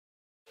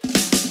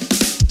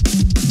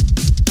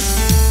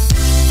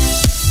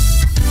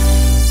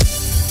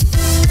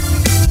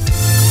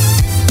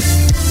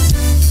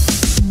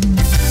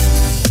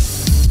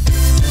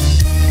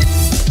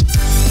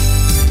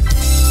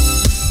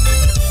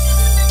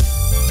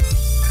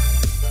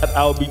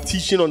I'll be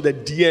teaching on the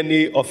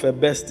DNA of a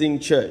besting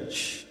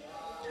church.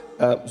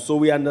 So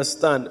we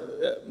understand.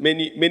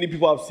 Many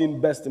people have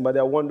seen besting, but they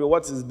are wondering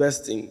what is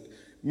besting.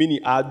 Meaning,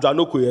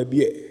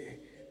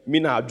 we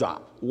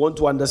want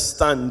to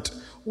understand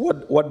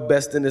what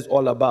besting is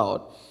all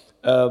about.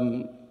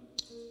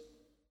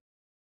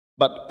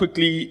 But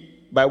quickly,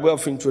 by way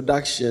of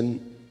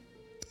introduction,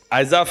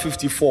 Isaiah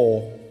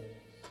 54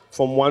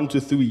 from 1 to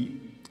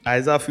 3.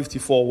 Isaiah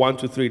 54, 1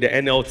 to 3, the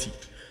NLT.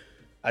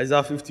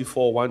 Isaiah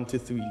 54, 1 to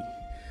 3.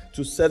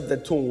 To set the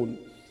tone,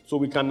 so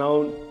we can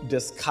now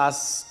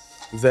discuss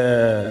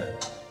the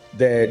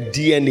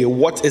DNA.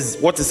 What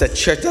is a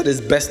church that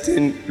is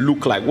besting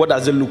look like? What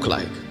does it look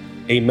like?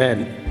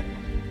 Amen.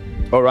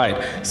 All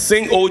right.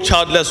 Sing, O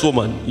childless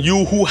woman,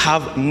 you who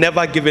have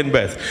never given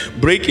birth.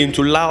 Break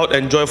into loud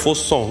and joyful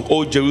song,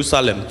 O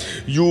Jerusalem,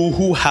 you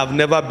who have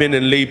never been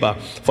in labor.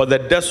 For the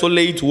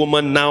desolate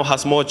woman now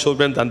has more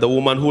children than the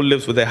woman who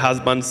lives with her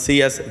husband,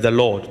 says the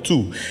Lord.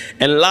 2.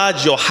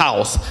 Enlarge your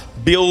house,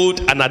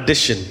 build an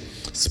addition,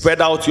 spread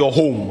out your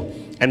home,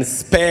 and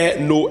spare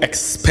no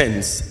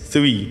expense.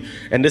 3.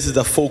 And this is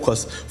the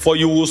focus. For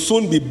you will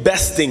soon be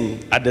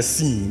bursting at the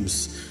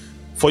seams.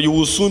 For you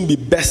will soon be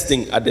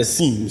bursting at the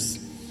seams.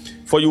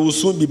 For you will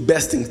soon be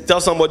bursting. Tell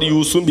somebody you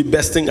will soon be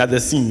bursting at the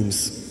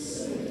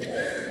seams.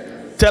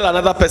 Tell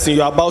another person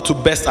you are about to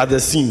burst at the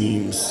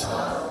seams.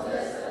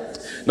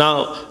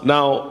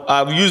 Now,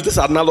 I've used this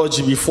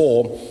analogy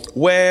before,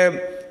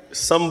 where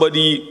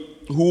somebody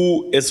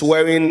who is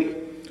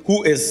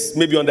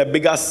maybe on the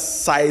bigger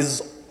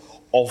size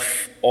of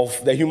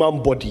the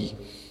human body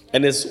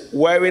and is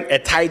wearing a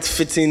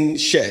tight-fitting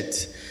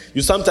shirt.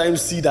 You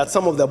sometimes see that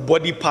some of the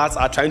body parts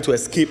are trying to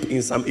escape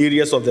in some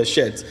areas of the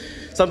shirt.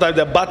 Sometimes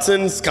the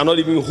buttons cannot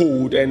even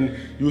hold, and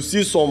you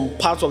see some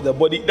parts of the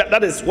body.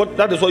 That is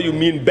what you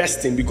mean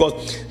bursting,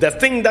 because the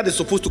thing that is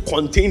supposed to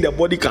contain the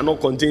body cannot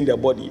contain the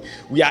body.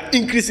 We are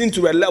increasing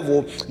to a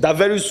level that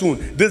very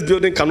soon this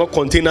building cannot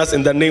contain us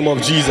in the name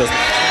of Jesus.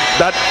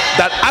 That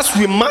as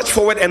we march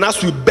forward and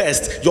as we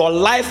burst, your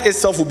life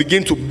itself will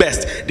begin to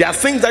burst. There are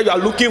things that you are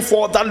looking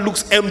for that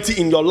looks empty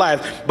in your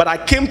life, but I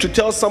came to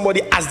tell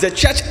somebody, as the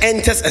church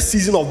enters a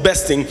season of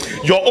bursting,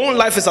 your own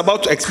life is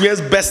about to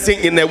experience bursting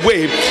in a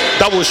way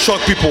that will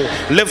shock people.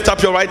 Lift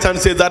up your right hand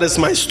and say, that is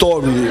my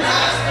story.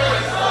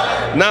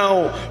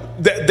 Now,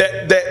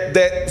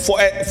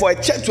 for a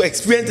church to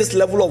experience this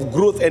level of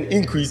growth and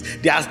increase,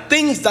 there are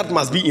things that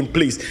must be in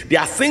place. There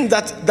are things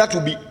that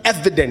will be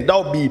evident, that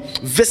will be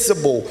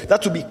visible,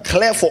 that will be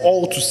clear for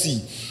all to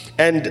see.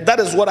 And that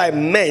is what I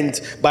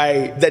meant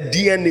by the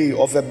DNA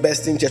of a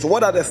besting church.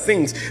 What are the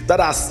things that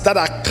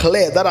are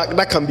clear,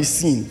 that can be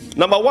seen?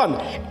 Number one,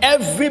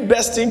 every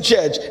besting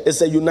church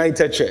is a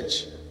united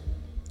church.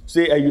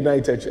 Say a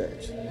united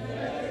church.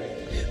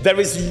 There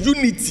is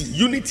unity.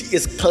 Unity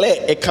is clear.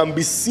 It can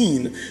be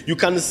seen. You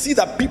can see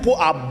that people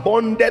are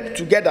bonded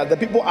together. The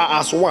people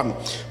are as one.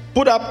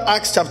 Put up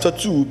Acts chapter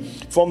 2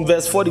 from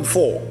verse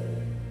 44.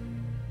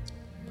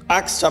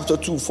 Acts chapter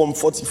 2 from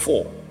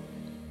 44.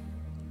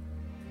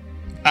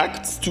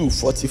 Acts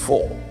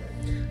 2:44.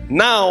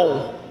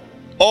 Now,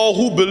 all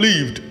who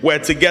believed were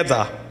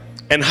together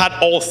and had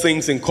all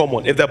things in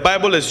common. If the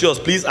Bible is yours,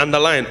 please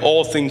underline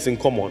all things in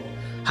common.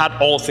 Had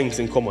all things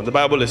in common. The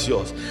Bible is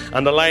yours.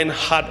 Underline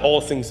had all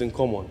things in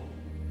common.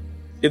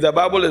 If the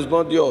Bible is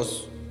not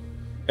yours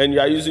and you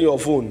are using your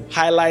phone,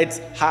 highlight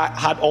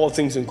had all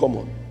things in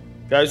common.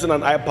 If you are using an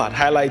iPad,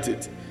 highlight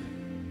it.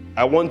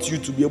 I want you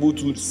to be able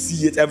to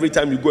see it every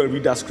time you go and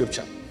read that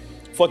scripture.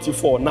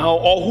 44. Now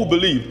all who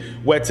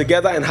believed were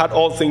together and had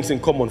all things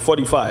in common.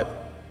 45.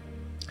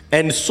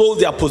 And sold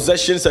their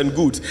possessions and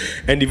goods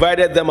and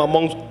divided them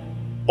among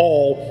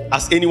all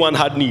as anyone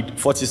had need.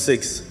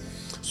 46.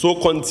 So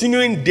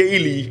continuing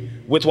daily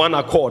with one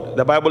accord,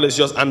 the Bible is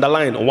just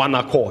underlined one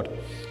accord.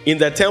 In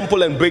the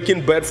temple and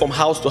breaking bread from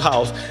house to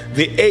house,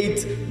 they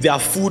ate their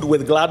food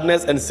with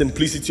gladness and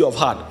simplicity of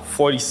heart.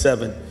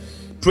 47.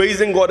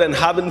 Praising God and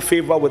having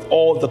favor with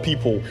all the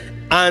people.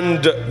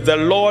 And the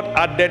Lord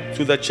added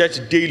to the church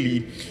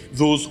daily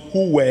those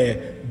who were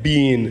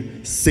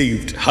being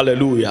saved.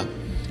 Hallelujah.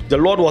 The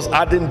Lord was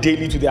adding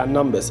daily to their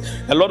numbers.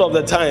 A lot of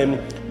the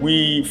time,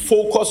 we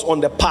focus on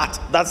the part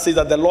that says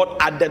that the Lord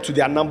added to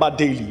their number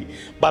daily.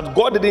 But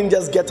God didn't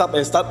just get up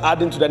and start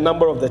adding to the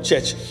number of the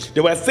church.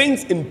 There were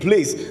things in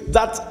place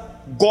that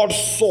God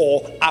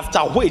saw,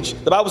 after which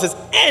the Bible says,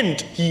 and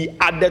he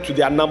added to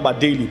their number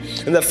daily.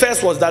 And the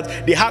first was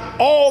that they had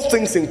all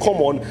things in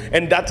common,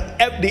 and that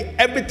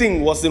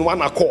everything was in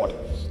one accord.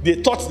 They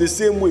thought the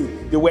same way.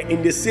 They were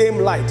in the same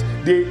light.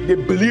 They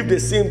believed the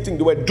same thing.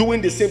 They were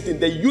doing the same thing.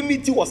 The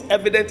unity was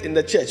evident in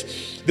the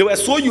church. They were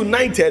so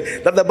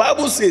united that the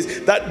Bible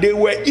says that they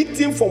were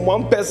eating from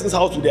one person's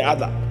house to the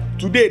other.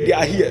 Today they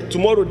are here.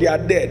 Tomorrow they are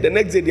there. The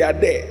next day they are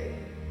there.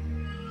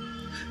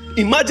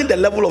 Imagine the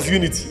level of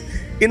unity.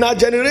 In our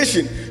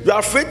generation, you are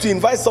afraid to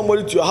invite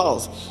somebody to your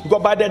house,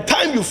 because by the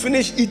time you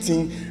finish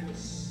eating,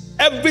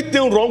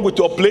 everything wrong with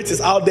your plate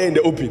is out there in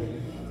the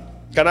open.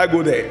 Can I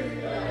go there?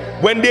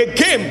 When they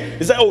came,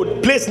 they said,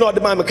 oh, place not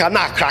the man can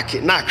not crack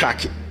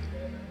it.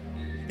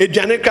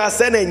 Eduane kra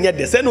se na enye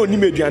de se na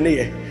onim eduane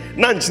ye.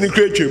 Na nchini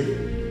kra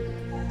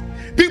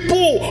twem.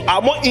 People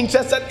are more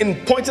interested in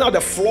pointing out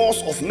the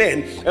flaws of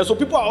men, and so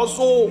people are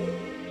also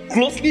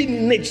closely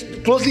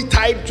knit, closely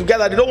tied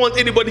together. They don't want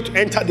anybody to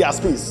enter their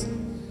space.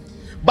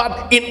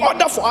 But in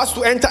order for us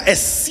to enter a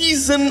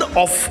season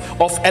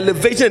of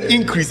elevation and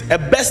increase, a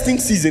besting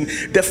season,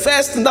 the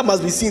first thing that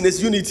must be seen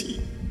is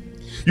unity.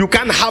 You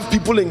can't have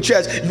people in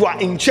church. You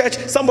are in church.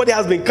 Somebody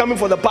has been coming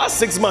for the past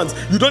 6 months.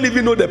 You don't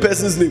even know the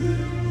person's name.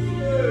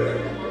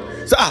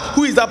 So,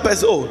 who is that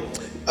person?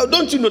 Oh,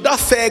 don't you know that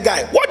fair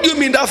guy? What do you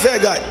mean that fair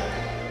guy?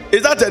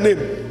 Is that a name?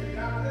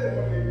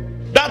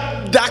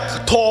 That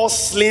dark, tall,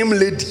 slim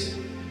lady.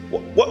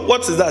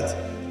 What is that?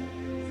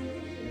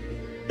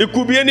 It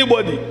could be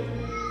anybody.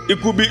 It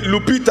could be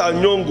Lupita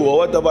Nyong'o or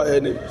whatever her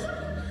name is.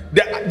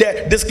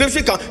 The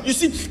description can. You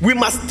see, we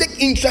must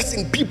take interest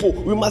in people.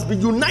 We must be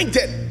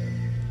united.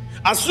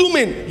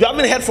 Assuming you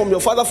haven't heard from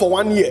your father for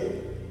 1 year,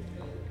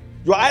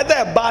 you are either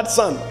a bad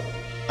son,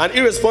 an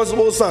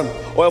irresponsible son,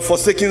 or a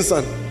forsaken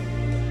son.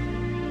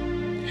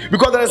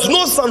 Because there is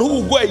no son who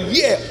will go a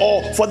year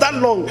or for that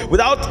long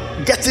without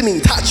getting in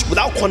touch,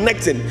 without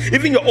connecting.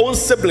 Even your own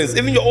siblings,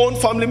 even your own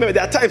family members,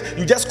 there are times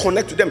you just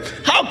connect to them.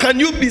 How can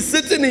you be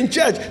sitting in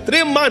church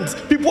 3 months?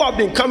 People have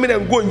been coming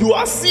and going. You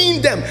are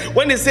seeing them.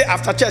 When they say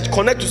after church,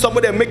 connect to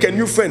somebody and make a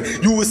new friend,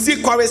 you will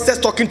see choristers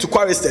talking to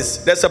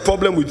choristers. There's a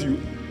problem with you.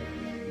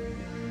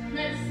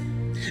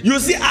 You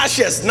see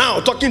ashes now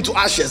talking to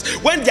ashes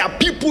when there are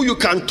people you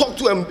can talk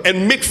to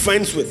and make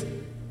friends with.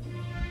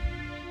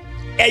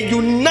 A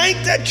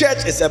united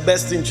church is a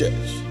besting church.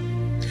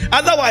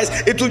 Otherwise,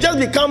 it will just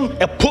become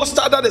a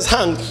poster that is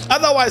hung.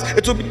 Otherwise,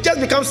 it will just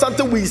become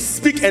something we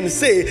speak and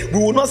say. We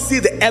will not see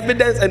the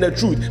evidence and the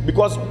truth.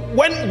 Because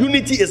when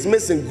unity is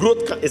missing,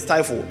 growth is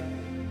stifled.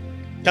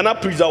 Can I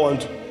preach that one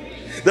too?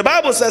 The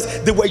Bible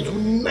says they were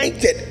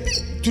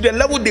united to the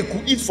level they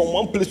could eat from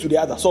one place to the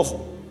other.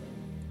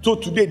 So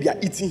today they are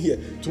eating here,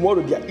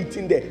 tomorrow they are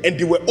eating there, and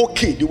they were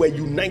okay, they were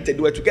united, they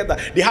were together.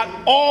 They had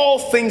all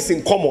things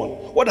in common.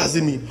 What does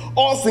it mean?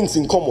 All things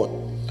in common.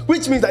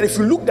 Which means that if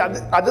you looked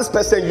at this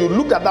person, you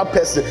looked at that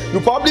person,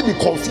 you'll probably be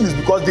confused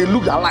because they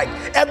looked alike.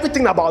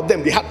 Everything about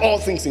them, they had all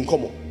things in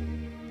common.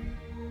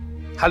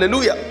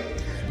 Hallelujah.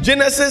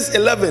 Genesis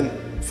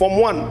 11 from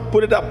 1.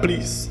 Put it up,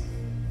 please.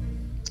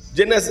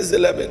 Genesis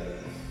 11.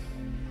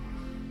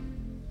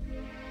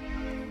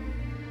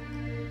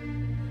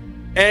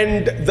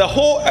 And the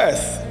whole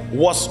earth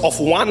was of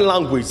one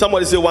language.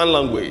 Somebody say one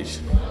language.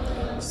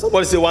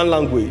 Somebody say one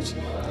language.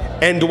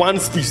 And one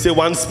speech. Say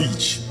one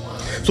speech.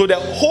 So the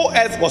whole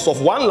earth was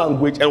of one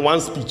language and one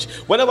speech.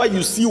 Whenever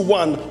you see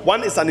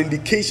one is an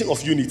indication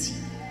of unity.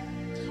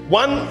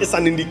 One is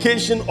an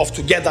indication of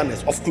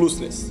togetherness, of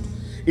closeness.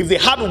 If they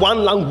had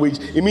one language,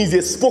 it means they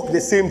spoke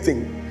the same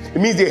thing.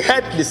 It means they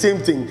heard the same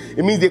thing.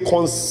 It means they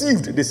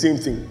conceived the same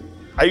thing.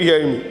 Are you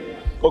hearing me?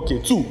 Okay,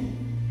 2.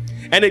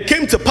 And it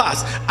came to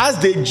pass, as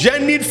they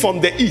journeyed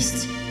from the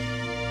east,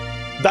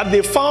 that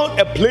they found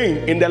a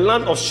plain in the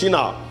land of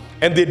Shinar,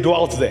 and they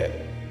dwelt there.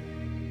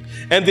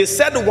 And they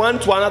said one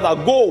to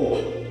another,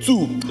 Go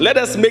to, let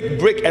us make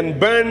brick and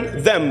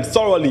burn them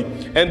thoroughly.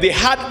 And they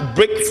had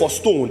brick for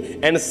stone,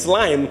 and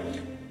slime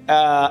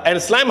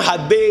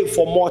had they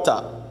for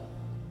mortar.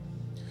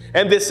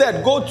 And they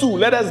said, Go to,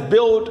 let us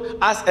build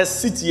us a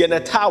city and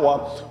a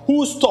tower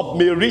whose top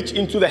may reach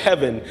into the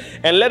heaven,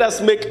 and let us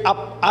make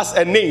up us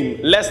a name,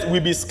 lest we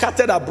be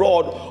scattered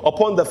abroad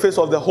upon the face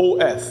of the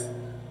whole earth.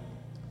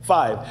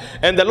 5.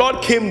 And the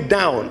Lord came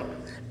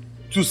down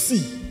to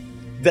see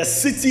the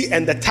city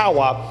and the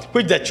tower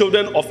which the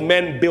children of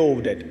men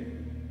builded.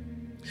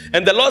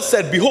 And the Lord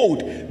said, Behold,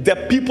 the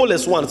people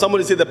is one.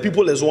 Somebody say the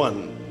people is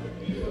one.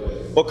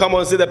 Oh, come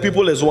on, say the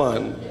people is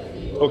one.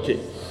 Okay.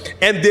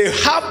 And they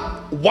have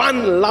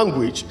one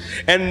language,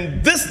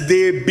 and this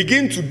they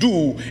begin to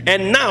do,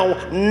 and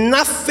now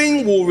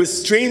nothing will be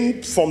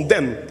restrained from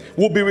them,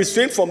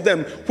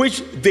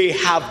 which they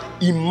have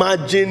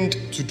imagined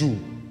to do.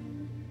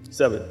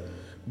 7.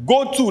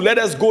 Go to, let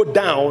us go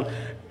down,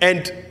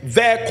 and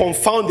there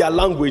confound their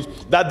language,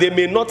 that they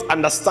may not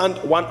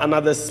understand one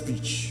another's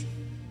speech.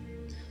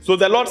 So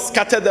the Lord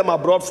scattered them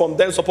abroad from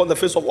thence upon the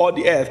face of all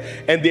the earth,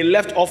 and they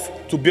left off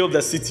to build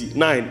the city.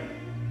 9.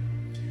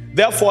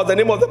 Therefore, the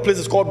name of the place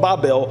is called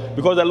Babel,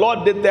 because the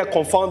Lord did there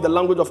confound the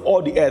language of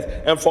all the earth,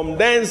 and from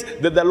thence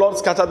did the Lord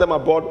scatter them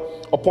abroad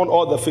upon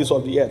all the face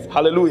of the earth.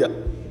 Hallelujah.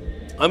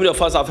 How many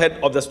of us have heard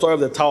of the story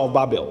of the Tower of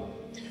Babel?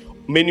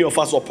 Many of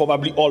us, or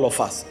probably all of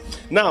us.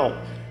 Now,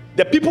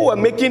 the people were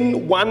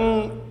making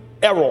one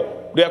error.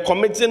 They are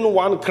committing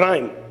one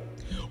crime.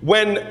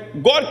 When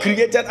God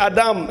created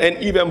Adam and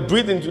Eve and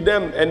breathed into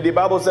them, and the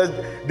Bible says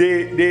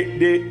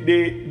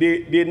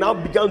they now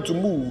began to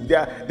move.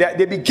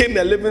 They became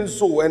a living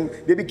soul, and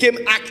they became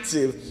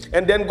active.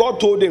 And then God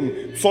told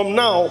him, from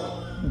now,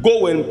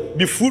 go and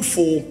be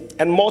fruitful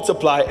and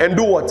multiply and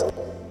do what?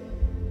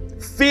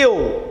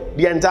 Fill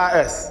the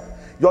entire earth.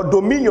 Your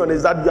dominion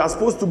is that you are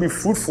supposed to be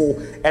fruitful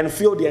and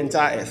fill the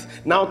entire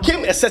earth. Now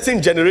came a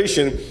certain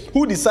generation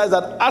who decides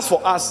that as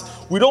for us,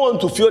 we don't want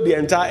to fill the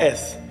entire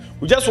earth.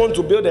 We just want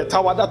to build a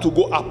tower that will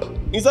go up.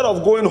 Instead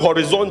of going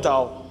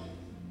horizontal,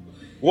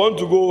 we want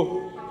to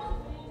go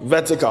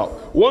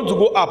vertical. We want to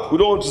go up. We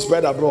don't want to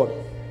spread abroad.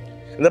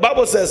 And the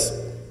Bible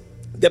says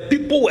the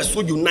people were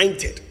so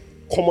united,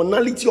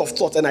 commonality of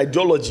thought and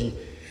ideology,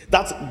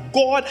 that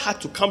God had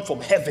to come from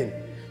heaven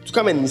to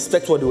come and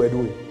inspect what they were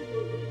doing.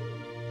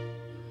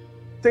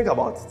 Think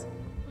about it.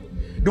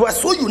 They were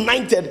so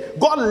united,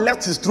 God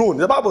left his throne.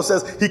 The Bible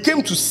says he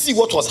came to see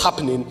what was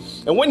happening.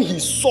 And when he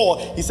saw,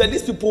 he said,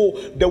 these people,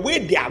 the way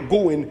they are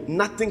going,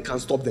 nothing can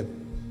stop them.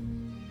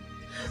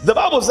 The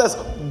Bible says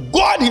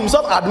God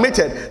himself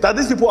admitted that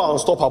these people are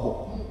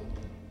unstoppable.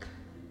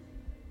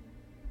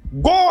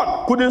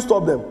 God couldn't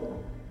stop them.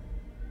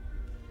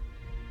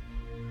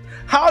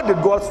 How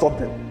did God stop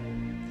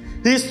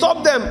them? He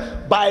stopped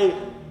them by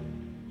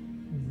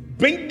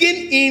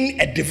bringing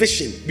in a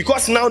division,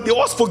 because now they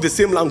all spoke the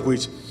same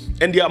language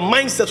and their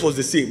mindset was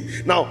the same.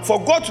 Now,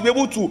 for God to be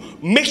able to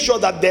make sure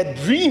that their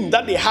dream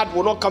that they had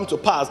will not come to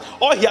pass,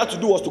 all he had to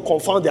do was to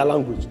confound their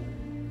language.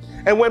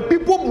 And when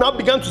people now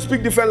began to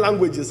speak different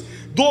languages,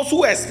 those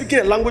who were speaking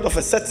a language of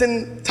a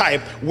certain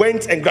type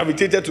went and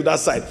gravitated to that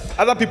side.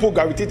 Other people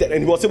gravitated,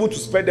 and he was able to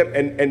spread them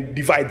and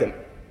divide them.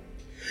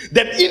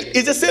 Then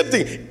it's the same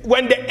thing.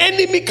 When the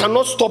enemy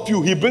cannot stop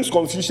you, he brings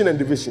confusion and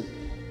division.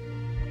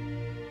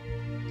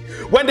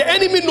 When the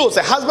enemy knows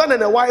a husband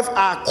and a wife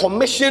are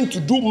commissioned to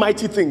do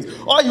mighty things,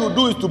 all he will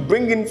do is to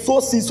bring in sow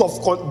seeds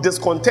of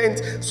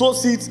discontent, sow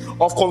seeds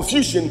of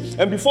confusion,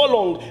 and before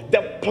long,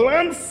 the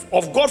plan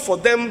of God for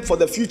them for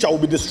the future will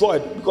be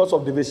destroyed because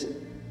of division.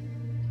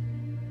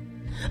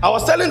 I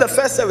was telling the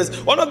first service,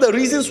 one of the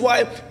reasons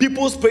why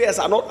people's prayers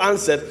are not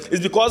answered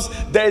is because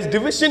there is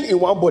division in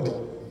one body.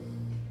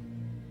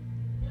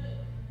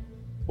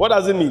 What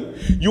does it mean?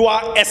 You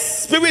are a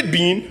spirit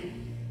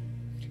being,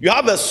 you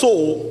have a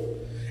soul,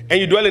 and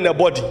you dwell in a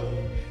body.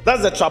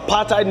 That's the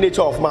tripartite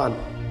nature of man.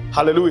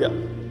 Hallelujah.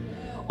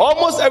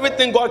 Almost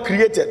everything God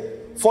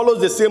created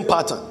follows the same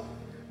pattern.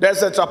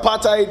 There's a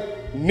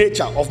tripartite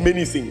nature of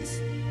many things.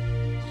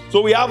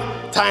 So we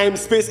have time,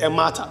 space, and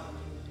matter,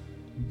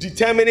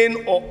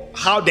 determining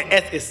how the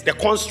earth is, the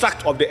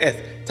construct of the earth.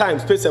 Time,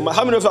 space, and matter.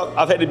 How many of you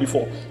have heard it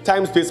before?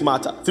 Time, space,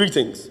 matter. Three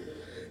things.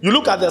 You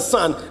look at the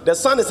sun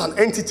is an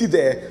entity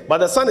there, but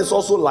the sun is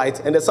also light,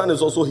 and the sun is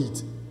also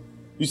heat.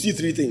 You see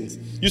three things.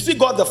 You see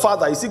God the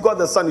Father, you see God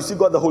the Son, you see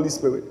God the Holy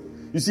Spirit.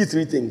 You see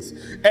three things.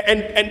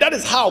 And that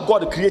is how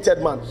God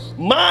created man.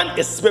 Man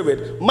is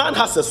spirit, man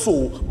has a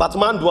soul, but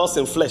man dwells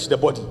in flesh, the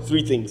body.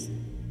 Three things.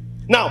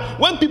 Now,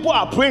 when people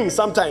are praying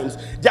sometimes,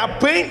 they are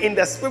praying in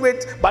the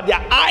spirit, but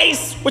their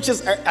eyes, which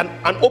is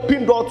an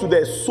open door to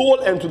their soul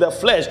and to their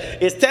flesh,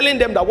 is telling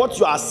them that what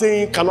you are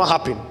saying cannot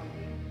happen.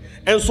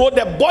 And so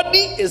the body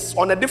is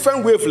on a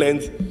different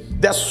wavelength.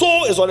 The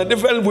soul is on a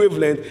different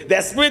wavelength.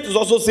 The spirit is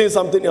also saying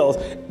something else.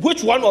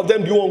 Which one of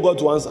them do you want God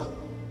to answer?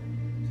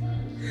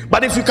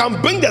 But if you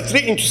can bring the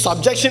three into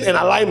subjection and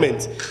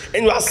alignment,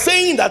 and you are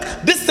saying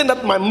that this thing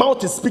that my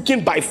mouth is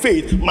speaking by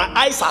faith, my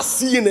eyes are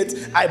seeing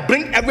it, I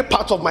bring every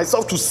part of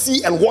myself to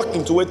see and walk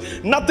into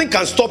it, nothing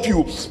can stop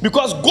you.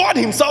 Because God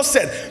himself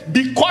said,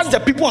 because the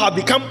people have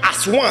become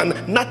as one,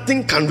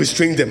 nothing can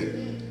restrain them.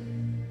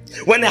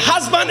 When a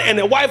husband and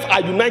a wife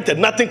are united,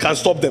 nothing can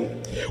stop them.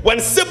 When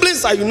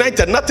siblings are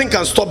united, nothing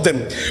can stop them.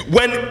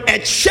 When a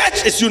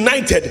church is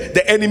united,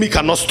 the enemy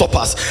cannot stop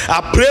us.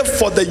 I pray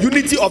for the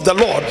unity of the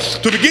Lord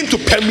to begin to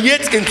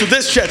permeate into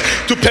this church,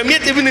 to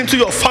permeate even into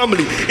your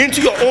family,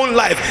 into your own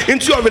life,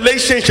 into your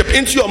relationship,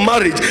 into your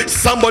marriage.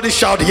 Somebody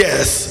shout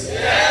yes.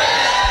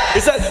 Yes. He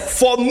said,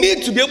 for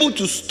me to be able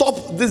to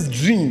stop this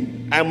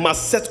dream, I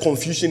must set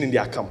confusion in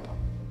their camp.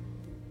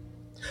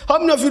 How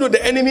many of you know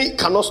the enemy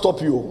cannot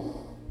stop you?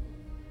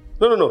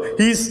 No.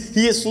 He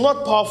is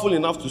not powerful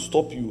enough to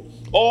stop you.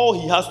 All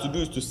he has to do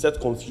is to set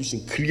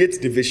confusion,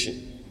 create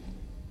division.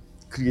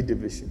 Create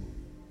division.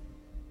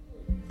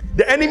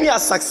 The enemy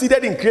has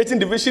succeeded in creating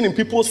division in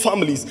people's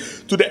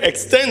families to the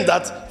extent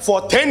that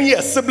for 10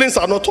 years, siblings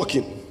are not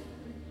talking.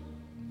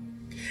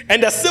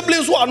 And the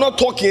siblings who are not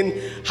talking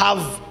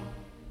have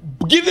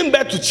given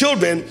birth to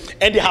children,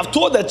 and they have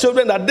told their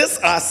children that this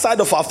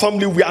side of our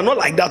family, we are not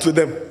like that with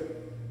them.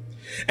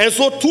 And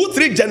so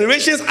 2-3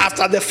 generations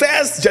after the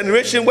first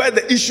generation where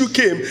the issue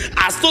came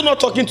are still not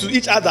talking to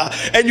each other.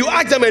 And you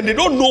ask them and they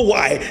don't know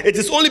why. It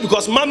is only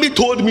because mommy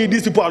told me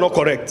these people are not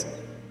correct.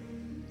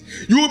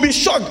 You will be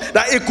shocked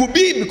that it could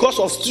be because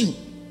of stew.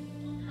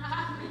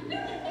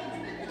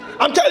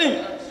 I'm telling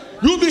you.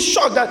 You'll be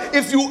shocked that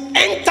if you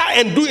enter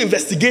and do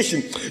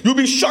investigation, you'll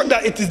be shocked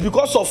that it is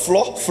because of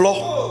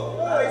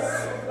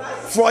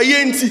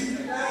Floyenti.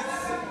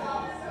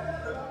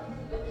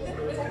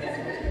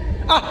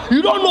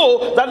 You don't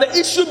know that the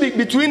issue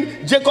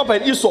between Jacob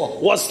and Esau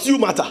was stew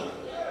matter.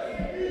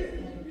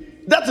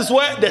 That is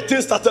where the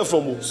thing started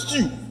from.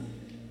 Stew.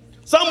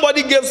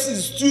 Somebody gave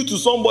stew to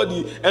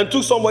somebody and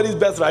took somebody's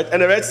birthright,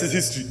 and the rest is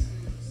history.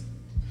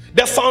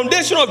 The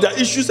foundation of their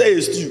issue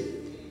is stew.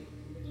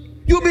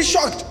 You'll be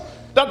shocked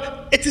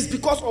that it is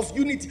because of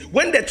unity.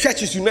 When the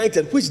church is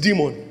united, which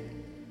demon?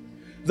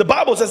 The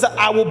Bible says that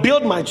I will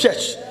build my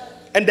church,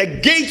 and the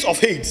gates of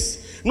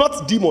Hades,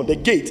 not demon, the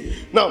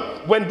gate.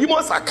 Now, when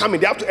demons are coming,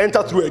 they have to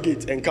enter through a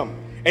gate and come.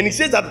 And he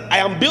says that I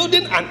am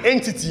building an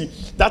entity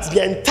that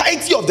the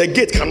entirety of the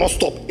gate cannot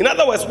stop. In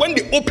other words, when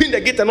they open the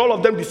gate and all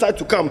of them decide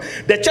to come,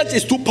 the church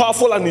is too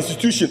powerful an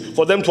institution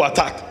for them to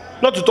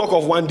attack. Not to talk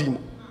of one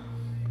demon.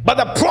 But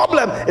the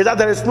problem is that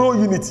there is no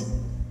unity.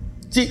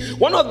 See,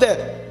 one of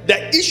the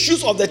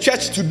issues of the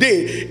church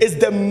today is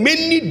the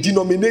many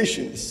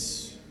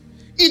denominations.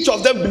 Each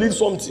of them believes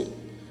something,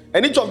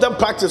 and each of them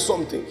practice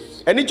something,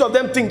 and each of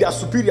them think they are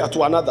superior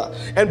to another.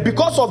 And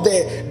because of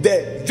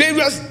the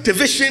various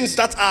divisions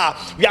that are,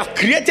 we have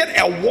created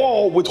a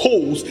wall with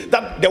holes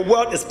that the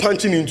world is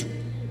punching into.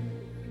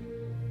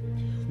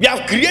 We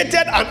have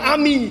created an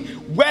army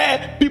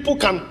where people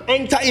can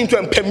enter into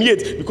and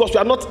permeate because we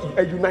are not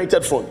a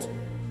united front.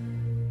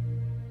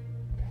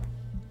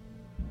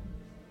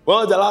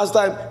 Well, the last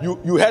time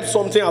you heard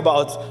something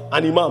about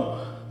an imam,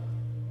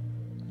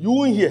 you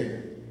won't hear.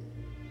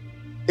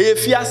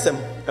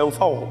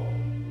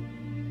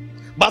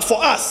 But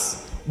for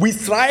us, we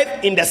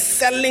thrive in the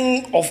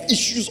selling of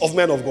issues of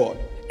men of God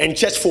and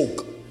church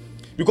folk.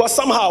 Because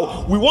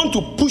somehow we want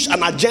to push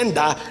an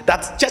agenda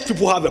that church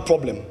people have a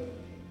problem.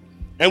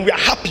 And we are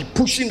happy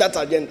pushing that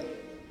agenda.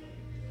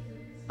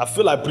 I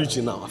feel like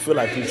preaching now.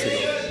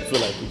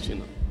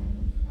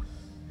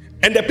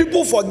 And the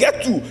people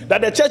forget too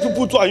that the church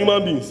people too are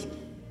human beings.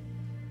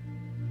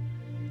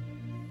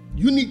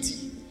 Unity.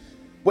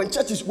 When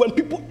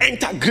people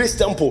enter Grace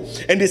Temple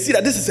and they see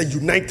that this is a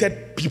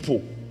united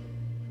people,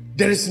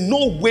 there is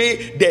no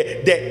way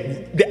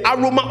the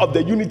aroma of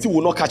the unity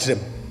will not catch them.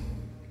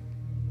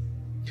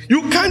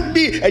 You can't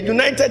be a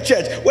united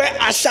church where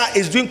Asha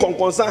is doing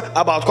concern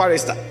about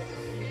Chorister.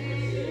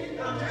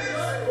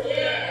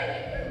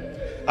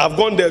 I've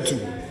gone there too.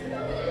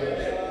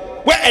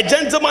 Where a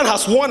gentleman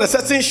has worn a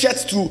certain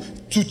shirt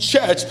to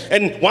church,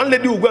 and one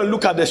lady will go and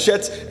look at the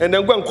shirt and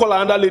then go and call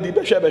another lady.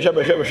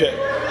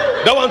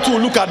 That one too will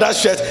look at that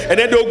shirt and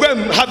then they'll go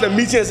and have a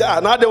meeting and say,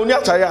 now they only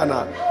have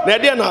Chayana.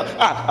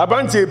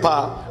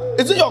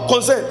 Is it your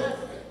concern?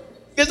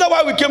 Is that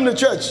why we came to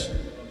church?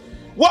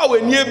 Why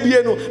we near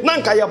Bieno?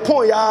 Nanka ya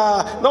pon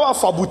ya na wa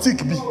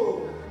boutique bi.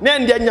 Na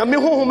ndia nyame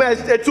honhom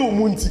etu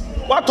munti.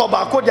 What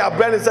tobacco their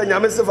brand is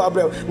nyame se fa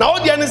brand. Now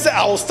all the say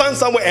I will stand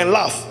somewhere and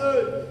laugh.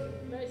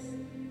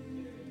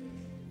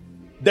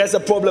 There's a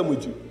problem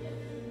with you.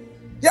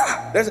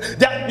 Yeah,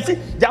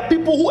 there are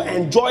people who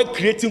enjoy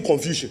creating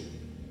confusion.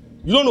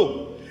 You don't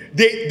know.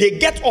 They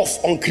get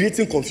off on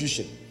creating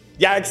confusion.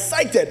 They are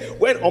excited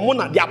when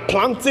they are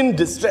planting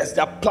distress.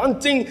 They are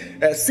planting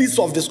seeds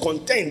of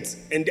discontent,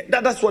 and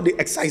that's what they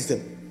excite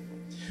them.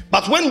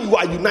 But when you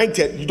are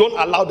united, you don't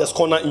allow the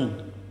scorner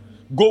in.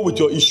 Go with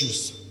your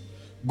issues.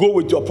 Go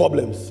with your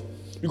problems.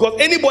 Because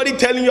anybody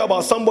telling you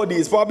about somebody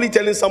is probably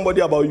telling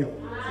somebody about you.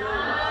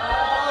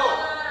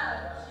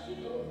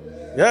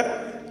 Yeah?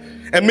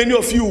 And many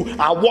of you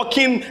are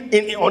walking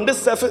on the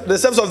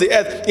surface of the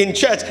earth in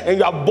church, and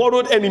you have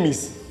borrowed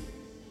enemies.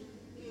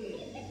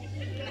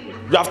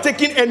 You have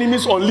taken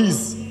enemies on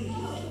lease.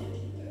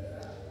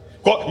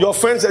 Your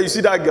friend said, you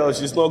see that girl,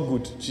 she's not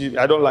good.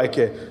 I don't like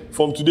her.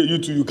 From today, you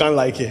two, you can't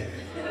like her.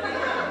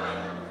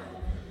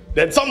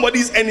 Then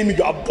somebody's enemy,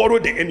 you have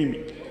borrowed the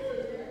enemy.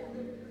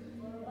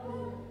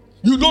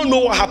 You don't know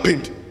what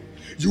happened.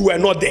 You were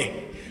not there.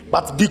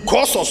 But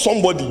because of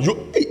somebody,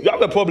 you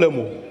have a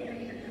problem.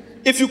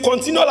 If you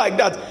continue like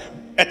that,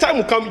 a time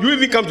will come, you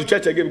even come to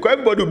church again because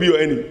everybody will be your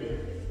enemy.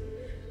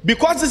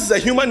 Because this is a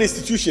human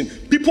institution,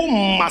 people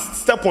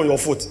must step on your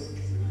foot.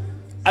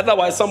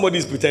 Otherwise, somebody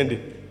is pretending.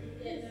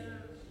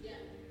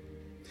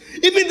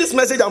 Even this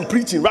message I'm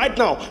preaching right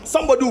now,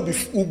 somebody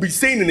will be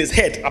saying in his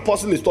head,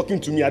 Apostle is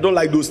talking to me, I don't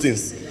like those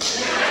things.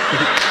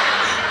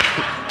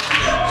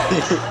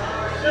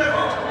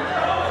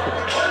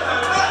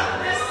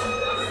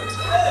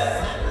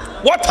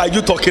 What are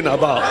you talking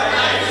about?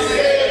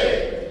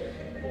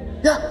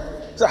 Yeah,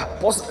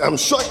 I'm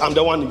sure I'm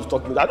the one who's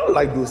talking about. I don't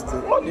like those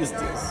things, all these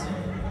things.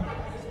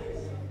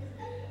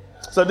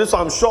 So this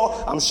one,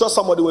 I'm sure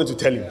somebody went to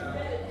tell him.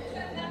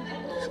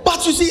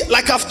 But you see,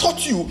 like I've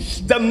taught you,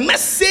 the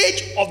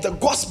message of the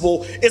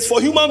gospel is for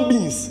human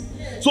beings.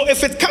 So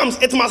if it comes,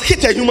 it must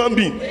hit a human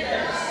being.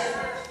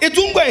 It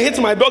won't go and hit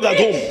my dog at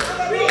home.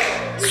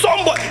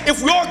 Somebody,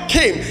 if we all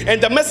came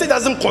and the message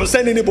doesn't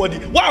concern anybody,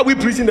 why are we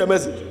preaching the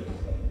message?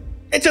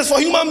 It is for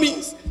human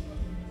beings.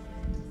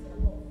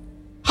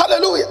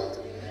 Hallelujah.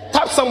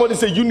 Tap somebody,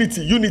 say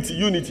unity, unity,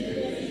 unity.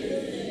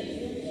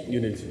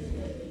 Unity.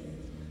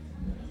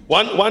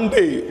 One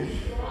day,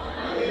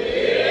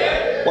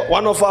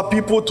 one of our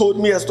people told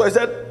me a story. He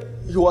said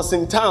he was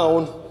in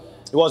town,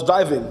 he was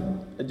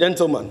driving, a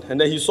gentleman, and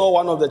then he saw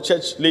one of the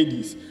church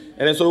ladies.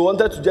 And then so he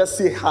wanted to just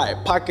say hi,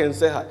 park and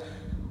say hi.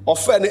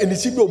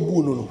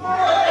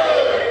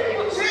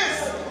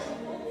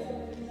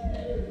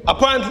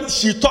 Apparently,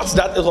 she thought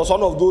that it was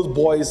one of those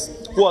boys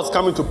who was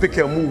coming to pick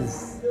her move.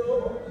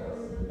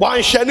 One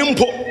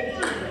shenimpo.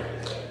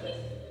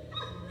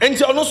 And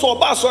she also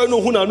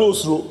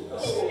knows.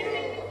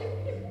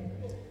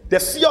 The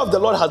fear of the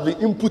Lord has been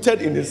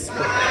inputted in his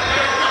spirit.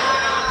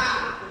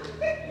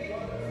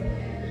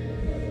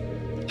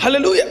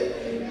 Hallelujah.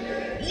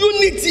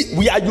 Unity.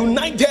 We are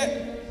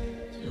united.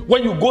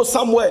 When you go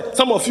somewhere,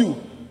 some of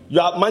you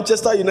are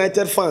Manchester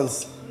United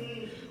fans.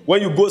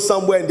 When you go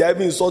somewhere and they're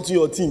even insulting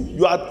your team,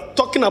 you are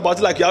talking about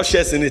it like you have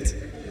shares in it.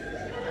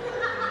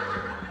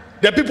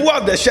 The people who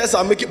have the shares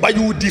are making, but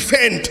you will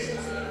defend.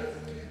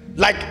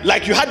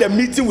 Like you had a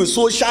meeting with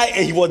Solskjaer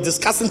and he was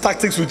discussing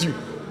tactics with you.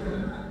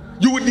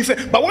 You will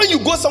defend. But when you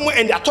go somewhere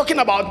and they are talking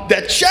about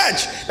the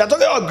church, they're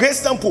talking about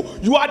Grace Temple,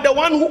 you are the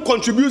one who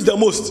contributes the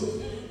most.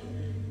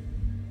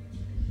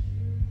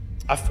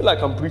 I feel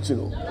like I'm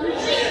preaching.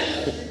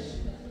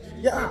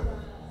 Yeah.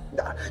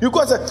 You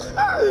could say,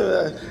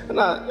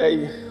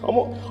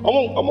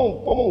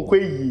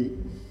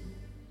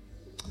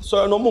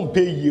 so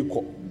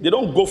they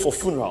don't go for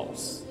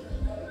funerals.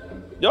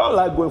 They don't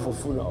like going for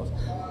funerals.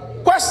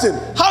 Question: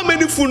 how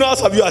many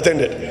funerals have you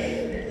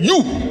attended?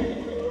 You.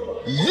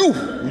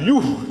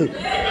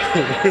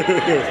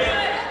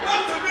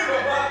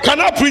 Can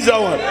I preach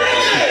that one?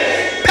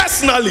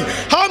 Personally,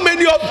 how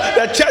many of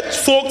the church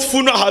folks'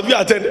 funeral have you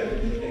attended?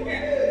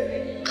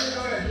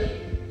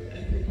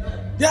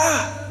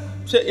 Yeah.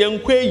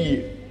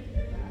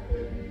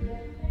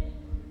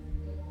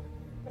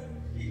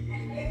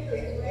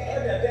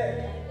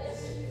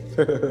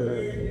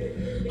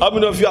 How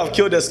many of you have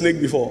killed a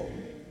snake before?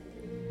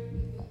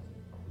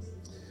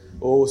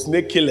 Oh,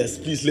 snake killers,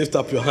 please lift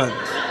up your hand.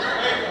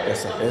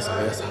 Yes, sir, yes,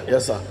 sir, yes, sir,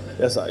 yes, sir,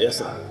 yes, sir, yes,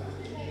 sir.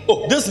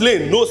 Oh, this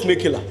lane, no snake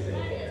killer.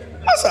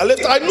 Yes, sir,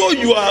 I know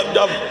you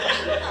are.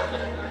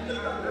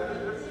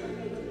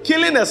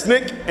 Killing a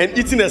snake and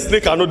eating a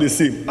snake are not the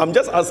same. I'm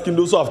just asking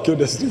those who have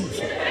killed a snake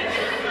before.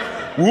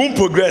 We won't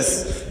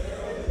progress.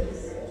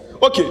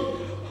 Okay,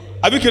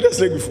 have you killed a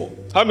snake before?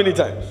 How many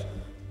times?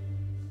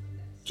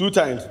 2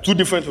 times, 2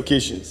 different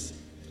occasions.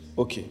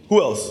 Okay,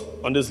 who else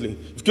on this lane?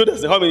 You've killed a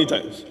snake how many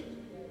times?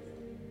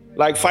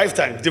 Like 5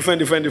 times,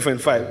 different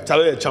 5.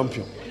 Tell you a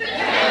champion.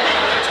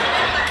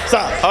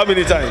 Sir, how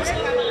many times?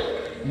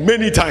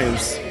 Many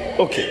times.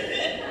 Okay.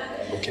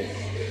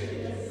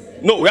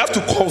 No, we have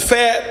to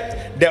confer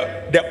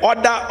the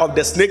order of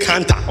the snake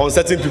hunter on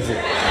certain people.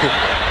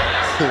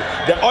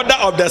 The order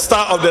of the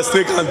star of the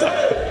snake hunter.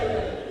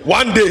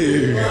 One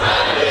day.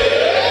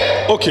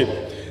 Okay.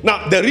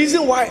 Now, the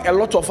reason why a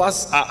lot of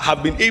us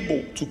have been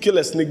able to kill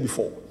a snake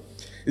before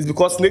is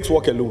because snakes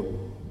walk alone.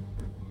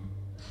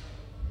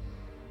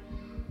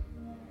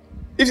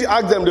 If you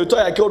ask them, they'll tell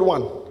you, I killed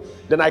one.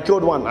 Then I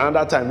killed one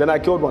another time. Then I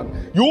killed one.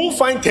 You won't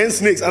find 10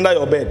 snakes under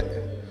your bed.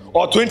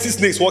 Or 20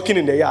 snakes walking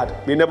in the yard.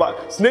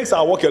 Snakes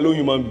are walk alone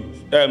human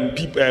beings.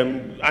 People,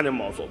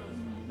 animals or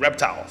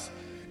reptiles.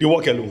 They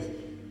walk alone.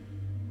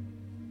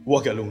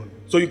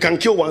 So you can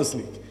kill one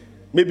snake.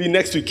 Maybe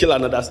next week kill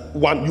another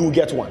one, you will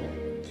get one.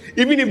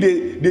 Even if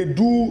they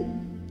do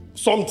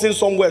something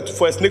somewhere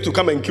for a snake to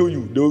come and kill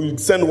you, they will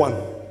send one.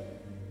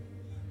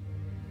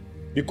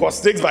 Because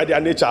snakes by their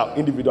nature are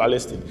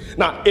individualistic.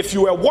 Now, if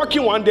you were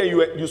walking one day,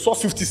 you saw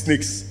 50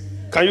 snakes.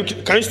 Can you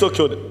still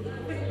kill them?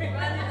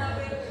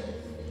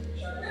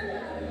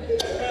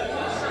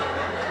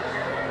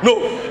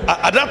 No,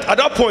 at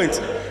that point,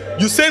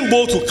 Usain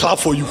Bolt to clap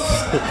for you.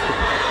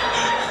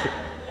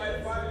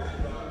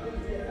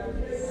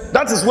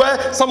 That is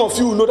where some of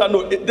you know that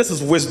this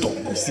is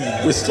wisdom. You see,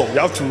 wisdom. You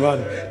have to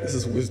run. This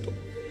is wisdom.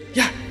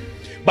 Yeah.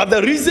 But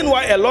the reason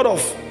why a lot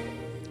of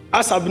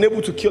us have been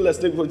able to kill a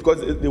snake is because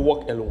they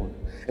walk alone.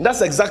 And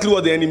that's exactly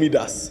what the enemy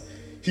does.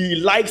 He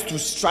likes to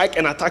strike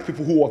and attack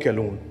people who walk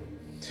alone.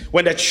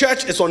 When the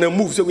church is on a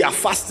move, so we are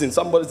fasting.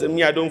 Somebody said,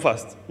 me, I don't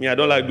fast. Me, I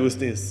don't like those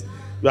things.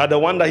 We are the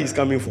one that he's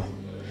coming for.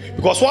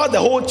 Because while the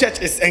whole church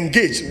is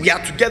engaged, we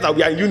are together,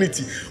 we are in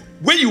unity.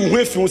 When you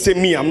wait for say,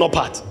 me, I'm not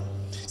part.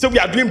 So we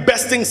are doing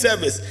besting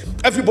service.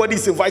 Everybody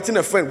is inviting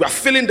a friend. We are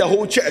filling the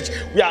whole church.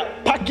 We are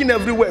packing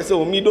everywhere.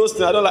 So me, those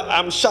things, I don't like,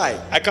 I'm shy.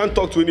 I can't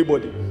talk to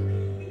anybody.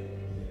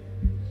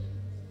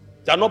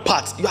 They are not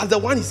part. You are the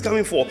one he's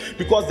coming for.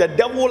 Because the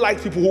devil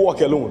likes people who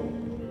walk alone.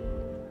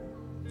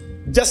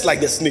 Just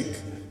like the snake.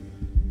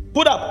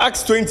 Put up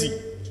Acts 20.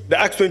 The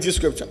Acts 20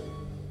 scripture.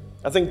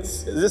 I think,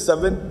 is this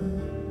 7?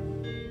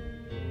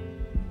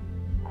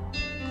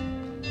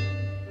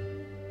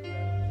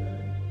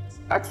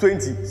 Acts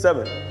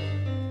 27.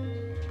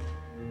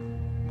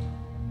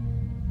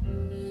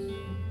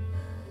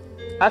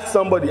 Ask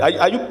somebody,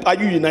 are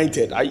you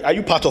united? Are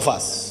you part of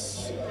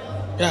us?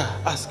 Yeah,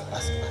 ask.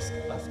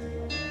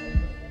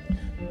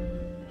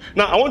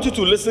 Now, I want you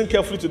to listen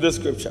carefully to this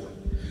scripture.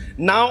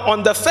 Now,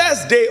 on the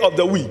first day of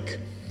the week,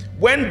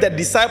 when the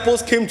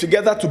disciples came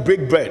together to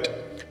break bread,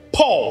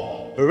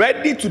 Paul,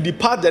 ready to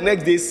depart the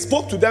next day,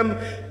 spoke to them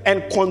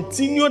and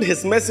continued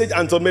his message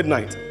until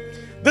midnight.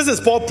 This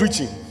is Paul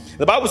preaching.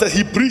 The Bible says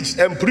he preached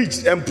and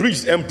preached and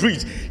preached and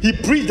preached. He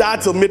preached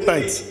that till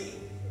midnight.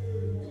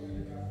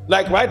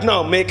 Like right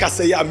now, make us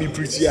say, yeah, me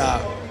preach, yeah.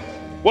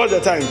 What's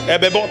the time?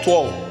 About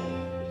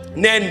 12.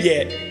 Then,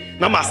 yeah,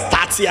 now I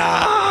start,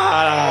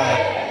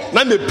 yeah.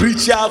 Now me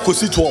preach, yeah,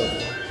 because it's 12.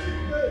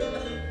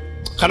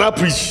 Can I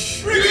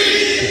preach?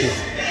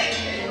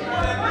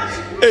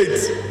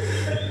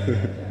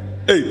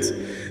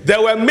 8.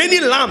 There were many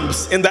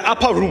lamps in the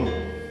upper room,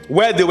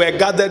 where they were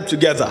gathered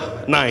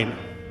together. 9.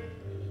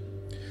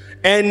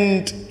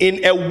 And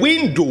in a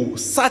window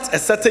sat a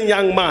certain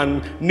young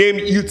man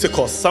named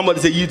Eutychus.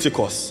 Somebody say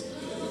Eutychus.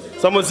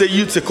 Somebody say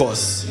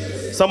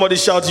Eutychus. Somebody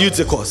shout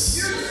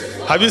Eutychus.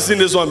 Have you seen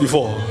this one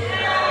before?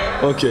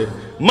 Okay.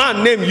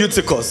 Man named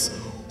Eutychus,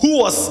 who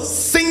was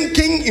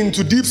sinking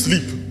into deep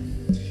sleep.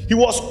 He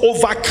was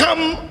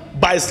overcome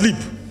by sleep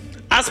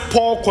as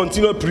Paul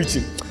continued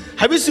preaching.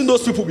 Have you seen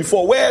those people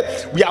before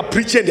where we are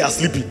preaching and they are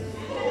sleeping?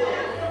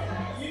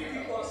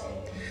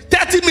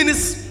 30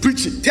 minutes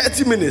preaching,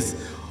 30 minutes.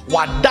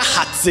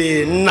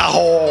 Wadahate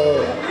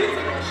naho.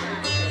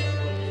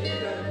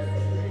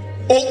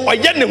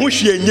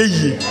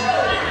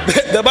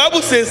 The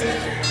Bible says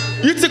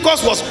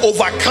Eutychus was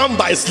overcome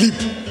by sleep.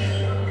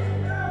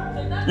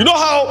 You know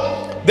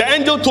how the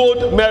angel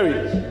told Mary?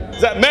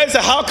 Mary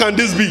said, how can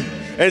this be?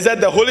 And he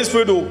said, the Holy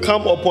Spirit will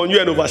come upon you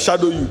and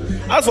overshadow you.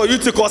 As for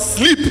Eutychus,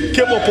 sleep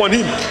came upon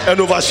him and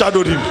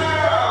overshadowed him.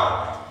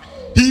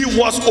 He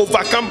was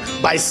overcome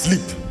by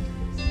sleep.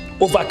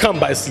 Overcome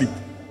by sleep.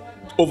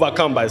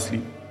 Overcome by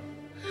sleep.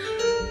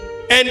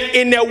 And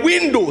in a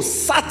window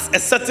sat a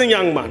certain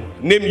young man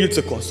named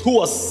Eutychus, who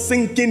was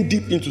sinking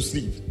deep into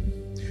sleep.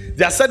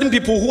 There are certain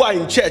people who are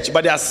in church,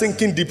 but they are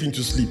sinking deep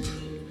into sleep.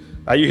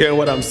 Are you hearing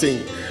what I'm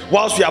saying?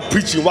 Whilst we are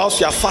preaching, whilst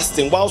we are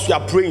fasting, whilst we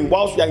are praying,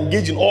 whilst we are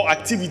engaged in all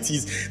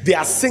activities, they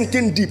are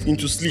sinking deep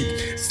into sleep.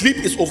 Sleep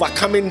is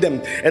overcoming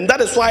them. And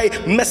that is why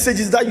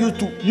messages that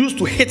used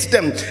to hit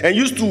them and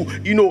used to,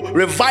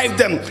 revive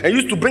them and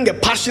used to bring a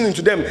passion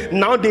into them,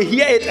 now they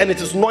hear it and it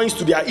is noise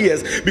to their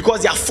ears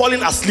because they are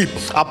falling asleep.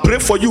 I pray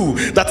for you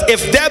that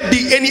if there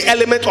be any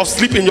element of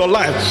sleep in your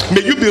life,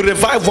 may you be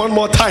revived one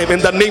more time in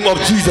the name of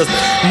Jesus.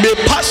 May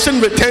passion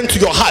return to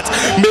your heart.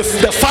 May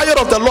the fire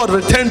of the Lord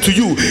return to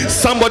you.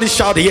 Somebody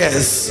shout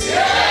yes.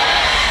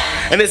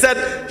 And he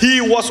said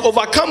he was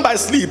overcome by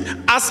sleep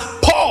as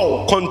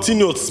Paul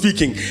continued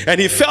speaking, and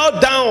he fell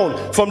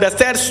down from the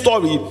third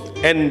story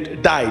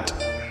and died.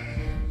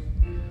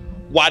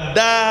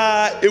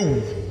 Wada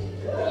ewu.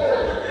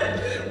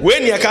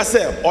 When you can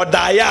say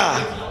odaya.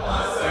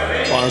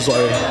 Oh, I'm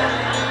sorry.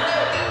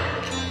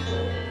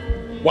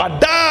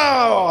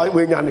 Wada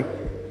when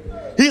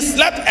he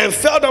slept and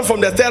fell down from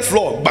the third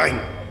floor. Bang.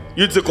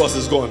 Eutychus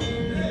is gone.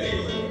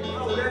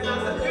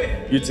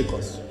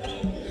 Eutychus.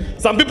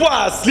 Some people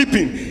are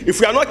sleeping. If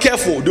we are not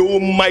careful, they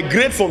will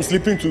migrate from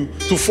sleeping to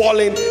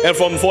falling, and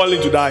from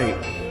falling to dying.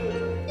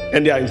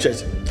 And they are in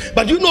church.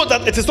 But you know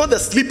that it is not the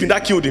sleeping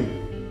that killed him.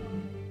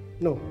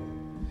 No.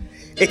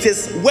 It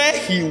is where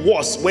he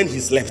was when he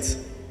slept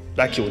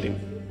that killed him.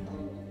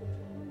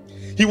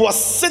 He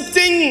was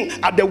sitting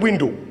at the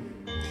window.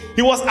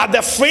 He was at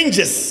the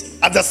fringes,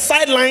 at the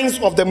sidelines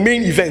of the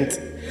main event.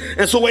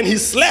 And so when he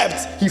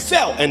slept, he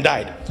fell and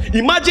died.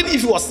 Imagine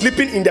if he was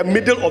sleeping in the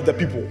middle of the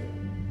people.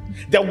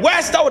 The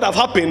worst that would have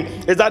happened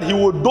is that he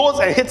would doze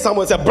and hit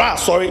someone and say, brah,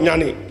 sorry,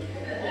 nyane.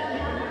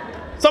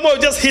 Someone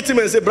would just hit him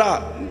and say,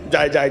 brah,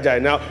 jai.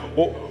 Now,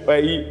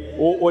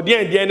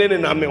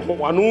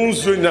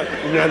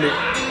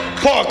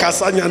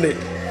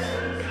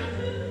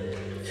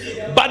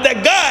 but the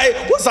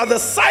guy was at the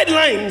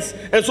sidelines,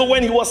 and so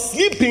when he was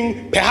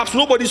sleeping, perhaps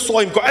nobody saw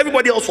him because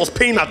everybody else was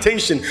paying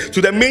attention to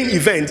the main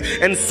event,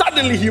 and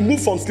suddenly he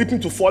moved from sleeping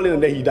to falling,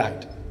 and then he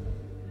died.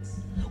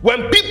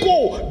 When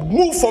people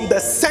move from the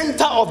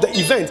center of the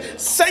event,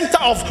 center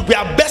of we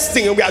are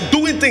besting and we are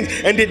doing things,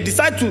 and they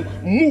decide to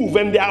move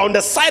and they are on the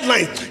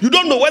sidelines, you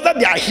don't know whether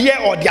they are here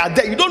or they are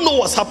there. You don't know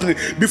what's happening.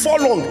 Before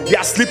long, they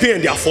are sleeping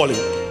and they are falling.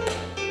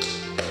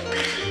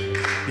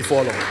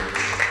 Before long.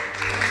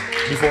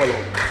 Before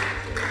long.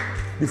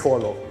 Before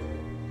long.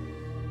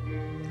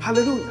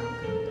 Hallelujah.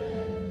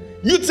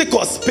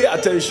 Eutychus, pay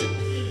attention.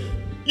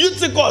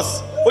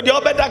 Eutychus, with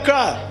your better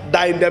cry,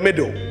 die in the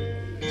middle.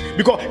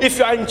 Because if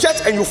you are in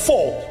church and you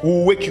fall, we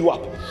will wake you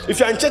up. If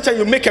you are in church and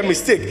you make a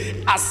mistake,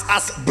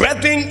 as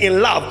brethren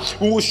in love,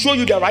 we will show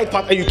you the right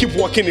path and you keep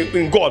walking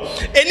in God.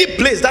 Any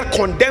place that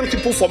condemns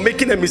people for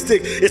making a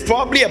mistake is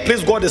probably a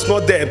place God is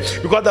not there.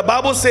 Because the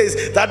Bible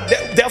says that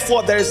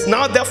therefore there is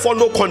now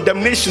no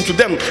condemnation to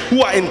them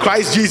who are in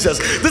Christ Jesus.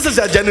 This is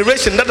a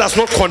generation that does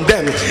not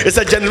condemn. It's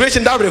a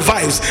generation that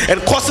revives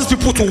and causes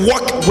people to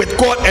walk with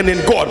God and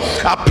in God.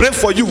 I pray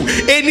for you.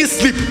 Any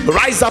sleep,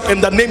 rise up in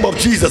the name of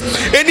Jesus.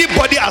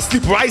 Anybody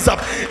asleep, rise up.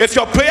 If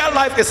your prayer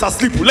life is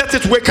asleep, let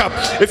it wake up.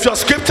 If your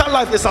scripture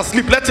life is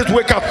asleep, let it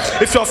wake up.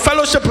 If your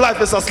fellowship life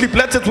is asleep,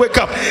 let it wake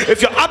up.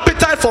 If your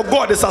appetite for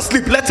God is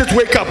asleep, let it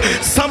wake up.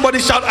 Somebody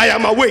shout, I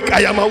am awake,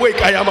 I am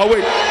awake, I am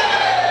awake.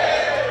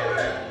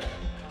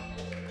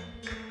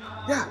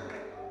 Yeah.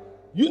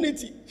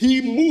 Unity.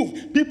 He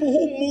moved. People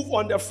who move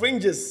on the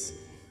fringes,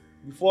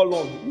 before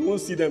long, we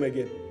won't see them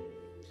again.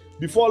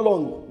 Before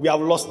long, we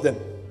have lost them.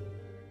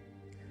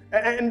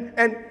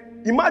 And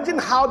imagine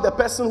how the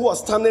person who was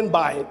standing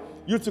by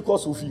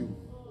Eutychus will feel.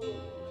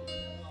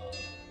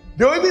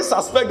 They will even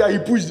suspect that he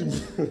pushed him.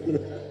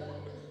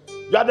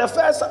 You are the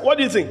first. What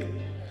do you think? You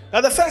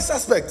are the first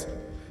suspect.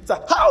 So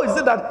how is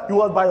it that he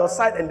was by your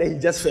side and then he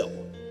just fell?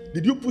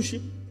 Did you push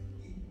him?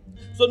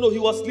 So no, he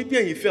was sleeping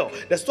and he fell.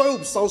 The story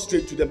will sound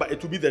strange to them, but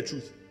it will be the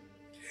truth.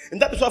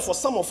 And that is why for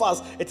some of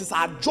us, it is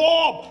our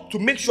job to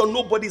make sure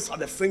nobody is at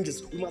the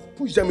fringes. We must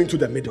push them into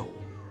the middle.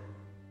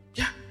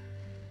 Yeah.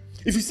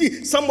 If you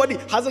see somebody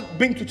hasn't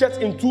been to church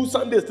in 2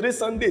 Sundays, 3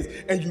 Sundays,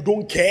 and you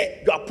don't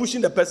care, you are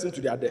pushing the person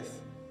to their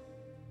death.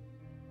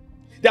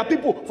 There are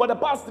people, for the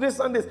past 3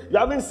 Sundays, you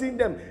haven't seen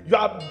them. You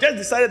have just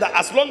decided that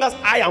as long as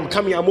I am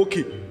coming, I'm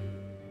okay.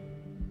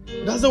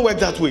 It doesn't work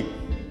that way.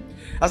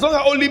 As long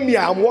as only me,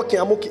 I'm walking,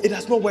 I'm okay. It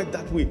does not work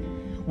that way.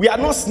 We are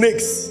not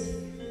snakes.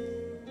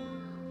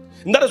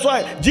 And that is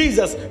why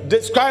Jesus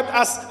described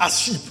us as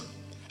sheep.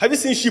 Have you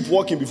seen sheep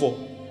walking before?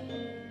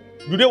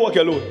 Do they walk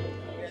alone?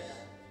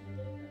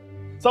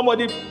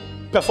 Somebody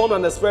performed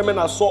an experiment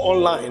I saw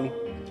online,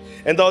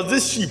 and there was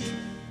this sheep.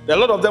 A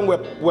lot of them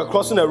were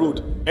crossing a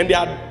road, and they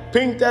had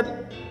painted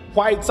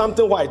white,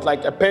 something white,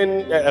 like a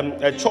pen,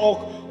 a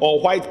chalk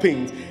or white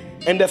paint.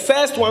 And the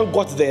first one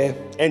got there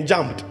and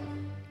jumped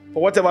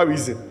for whatever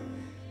reason.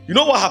 You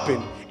know what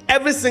happened?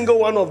 Every single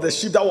one of the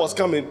sheep that was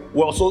coming they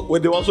were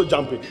also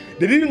jumping.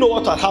 They didn't know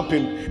what had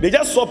happened. They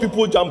just saw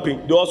people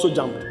jumping. They also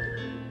jumped.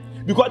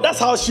 Because that's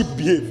how sheep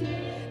behave.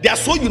 They are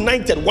so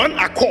united, one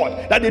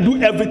accord, that they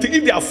do everything.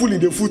 If they are fooling,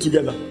 they fool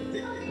together.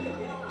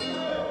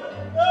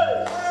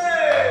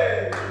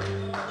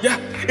 Yeah.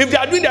 If they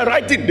are doing the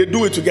right thing, they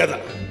do it together.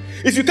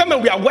 If you come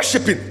and we are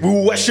worshiping, we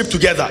will worship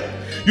together.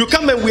 You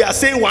come and we are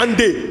saying one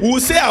day, we will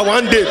say our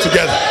one day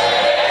together.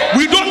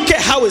 We don't care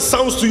how it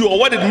sounds to you or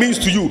what it means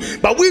to you,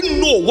 but we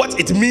know what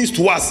it means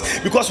to us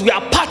because we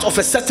are part of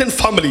a certain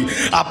family.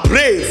 I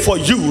pray for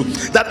you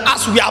that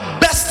as we are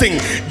besting,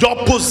 your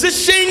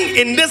position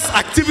in this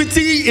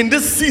activity, in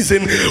this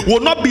season,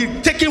 will not be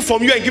taken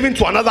from you and given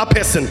to another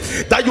person.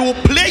 That you will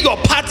play your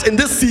part in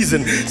this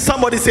season.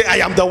 Somebody say, I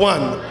am the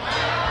one.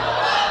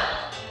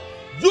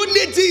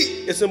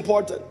 Unity is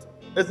important.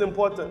 It's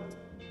important.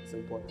 It's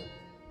important.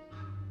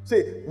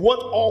 Say,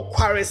 want all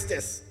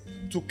choristers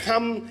to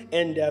come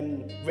and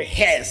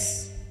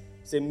rehearse.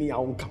 Say, me, I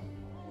won't come.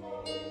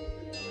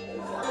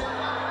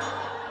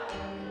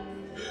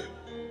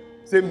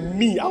 Say,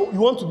 me, you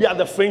want to be at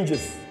the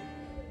fringes.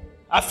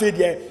 I said,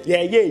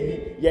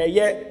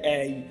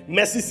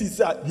 Messi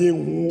Sisa,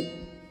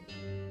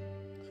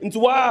 into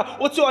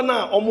what's your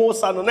name? Almost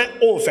son on that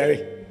own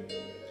ferry.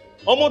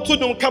 Almost two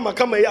don't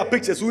come here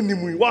pictures who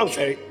knew one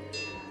ferry.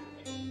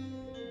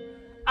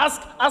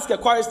 Ask a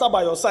chorister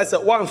by your side, say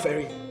one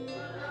ferry.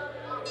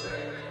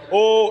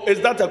 Oh,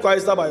 is that a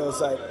chorister by your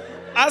side?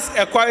 Ask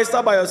a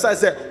chorister by your side,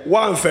 say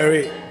one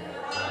ferry.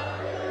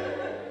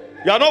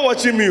 You are not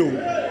watching me.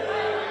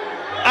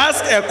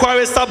 Ask a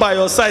chorister by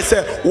your side,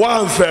 say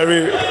one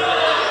ferry.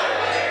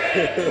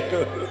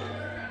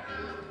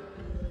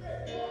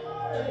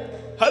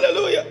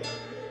 Hallelujah.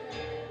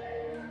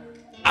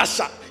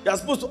 Usher. You are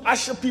supposed to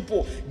usher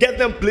people, get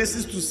them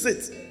places to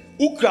sit.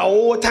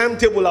 Ukra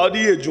timetable out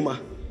the Juma.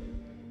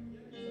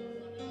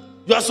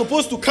 You are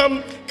supposed to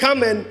come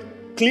and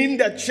clean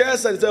the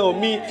chairs and say, oh,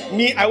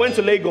 me, I went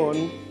to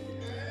Legon.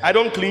 I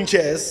don't clean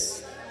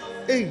chairs.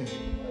 Hey.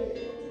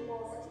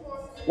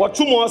 What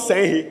you more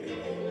say?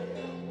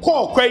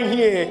 Call crying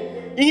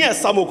here. In here,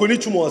 some of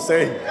you more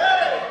say.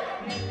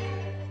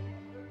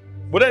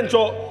 But then,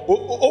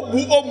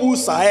 obu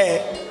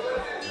sae.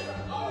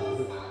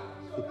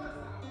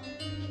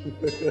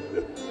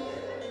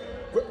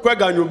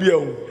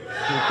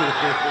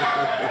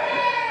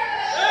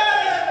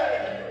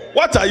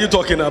 What are you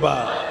talking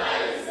about?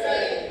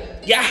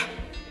 Yeah.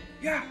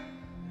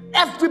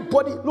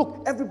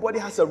 Everybody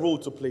has a role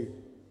to play.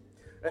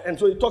 And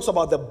so it talks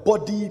about the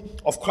body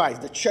of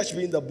Christ, the church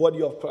being the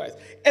body of Christ.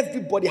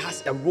 Everybody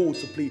has a role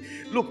to play.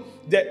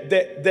 Look,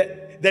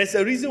 there's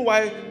a reason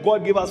why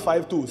God gave us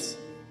 5 toes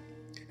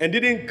and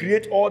didn't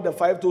create all the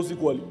 5 toes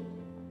equally.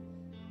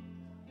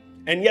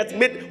 And yet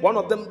made one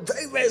of them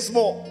very, very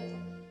small.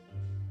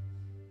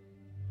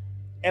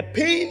 A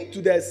pain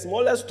to the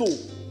smallest toe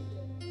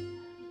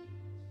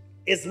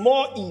is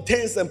more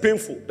intense and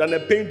painful than a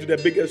pain to the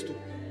biggest toe.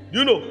 Do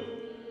you know?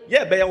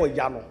 Yeah, beya wo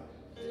yano.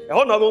 E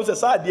ho na go say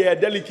sa dey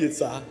delicate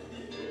sir.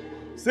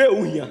 Say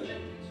uhia.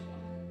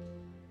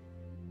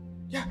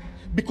 Yeah,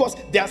 because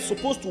they are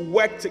supposed to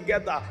work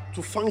together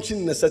to function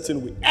in a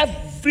certain way.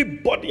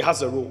 Everybody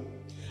has a role.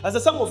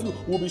 As some of you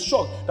will be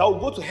shocked that will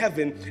go to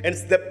heaven and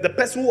the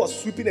person who was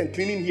sweeping and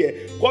cleaning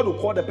here, God will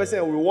call the person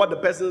and reward the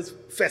person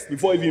first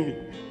before even me.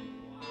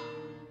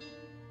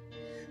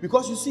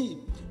 Because you see,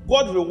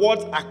 God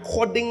rewards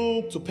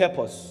according to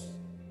purpose,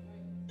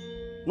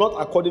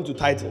 not according to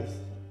titles.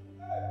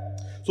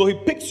 So he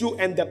picks you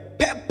and the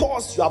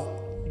purpose, you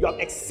have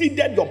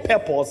exceeded your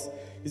purpose.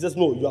 He says,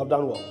 no, you have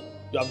done well.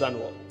 You have done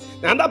well.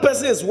 And that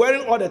person is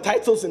wearing all the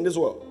titles in this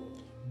world.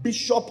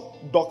 Bishop,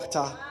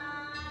 doctor,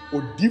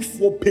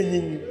 Odifo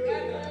Penyin,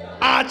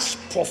 arch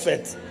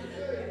prophet,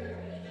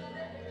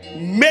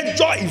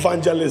 major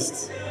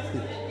evangelist,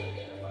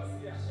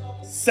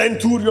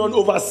 centurion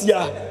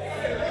overseer,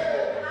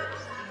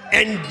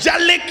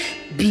 angelic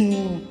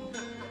being.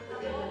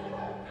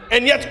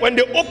 And yet when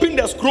they open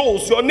the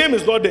scrolls, your name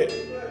is not there.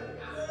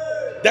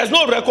 There's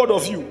no record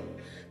of you.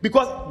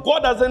 Because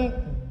God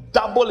doesn't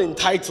double in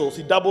titles,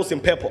 he doubles in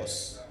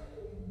purpose.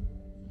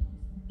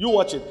 You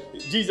watch it.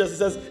 Jesus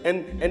says,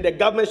 and the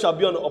government shall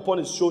be upon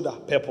his shoulder.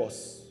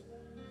 Purpose.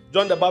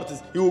 John the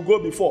Baptist, he will go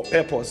before.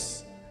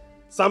 Purpose.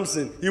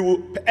 Samson,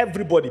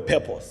 everybody,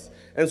 purpose.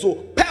 And so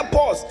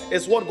purpose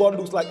is what God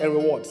looks like and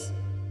rewards,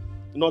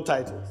 not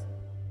titles.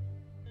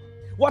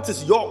 What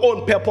is your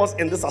own purpose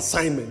in this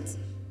assignment?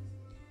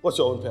 What's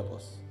your own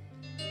purpose?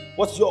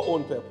 What's your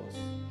own purpose?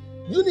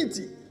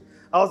 Unity.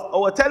 I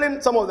was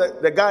telling some of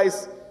the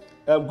guys,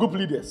 group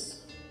leaders.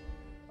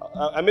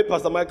 I met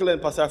Pastor Michael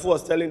and Pastor Afu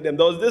was telling them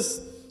there's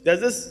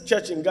this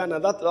church in Ghana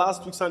that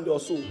last week Sunday or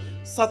so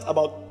sat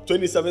about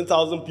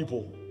 27,000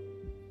 people.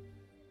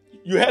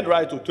 You heard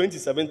right, to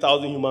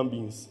 27,000 human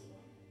beings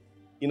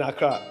in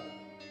Accra.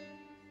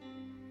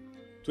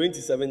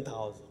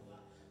 27,000.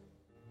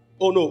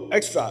 Oh no,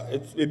 extra.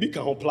 It's a big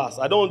plus.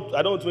 I don't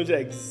want to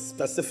mention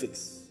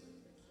specifics.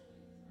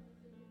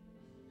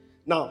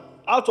 Now,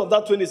 out of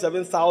that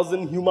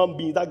 27,000 human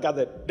beings that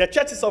gathered, the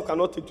church itself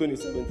cannot take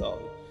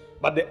 27,000.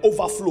 But the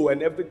overflow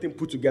and everything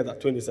put together,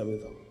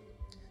 27,000.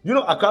 You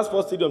know, Accra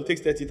Sports Stadium takes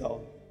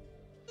 30,000.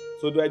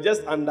 So they were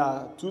just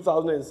under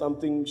 2,000 and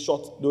something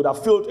short. They would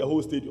have filled a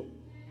whole stadium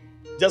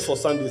just for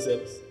Sunday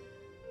service.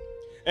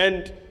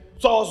 And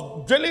so I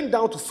was drilling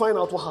down to find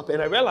out what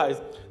happened. And I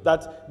realized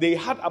that they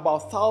had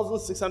about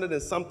 1,600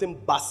 and something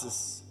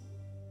buses.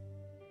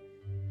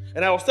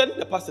 And I was telling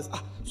the pastors,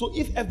 so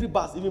if every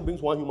bus even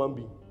brings one human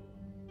being,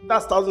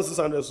 that's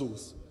 1,600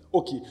 souls.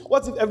 Okay,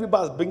 what if every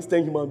bus brings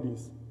 10 human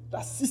beings?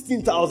 That's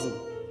 16,000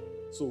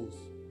 souls.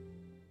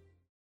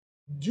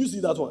 Do you see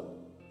that one?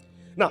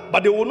 Now,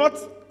 but they will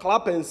not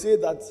clap and say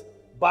that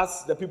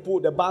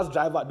the bus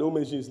driver, they will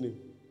mention his name.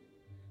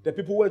 The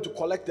people went to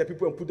collect the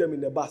people and put them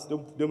in the bus, they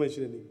don't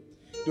mention the name.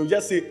 They'll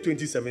just say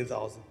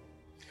 27,000.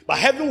 But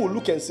heaven will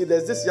look and say,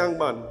 there's this young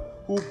man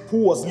who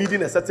was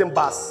leading a certain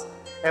bus,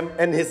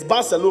 and his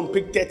bus alone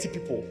picked 30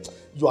 people.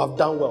 You have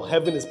done well.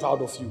 Heaven is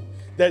proud of you.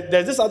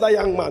 There's this other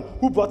young man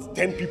who brought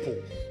 10 people.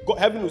 God,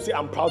 heaven will say,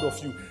 I'm proud of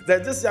you.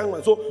 There's this young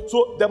man.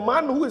 So the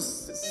man who is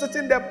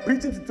sitting there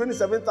preaching to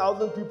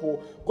 27,000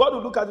 people, God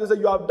will look at you and say,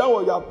 you have done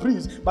what you have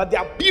preached, but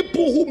there are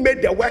people who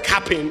made the work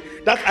happen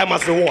that I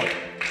must reward.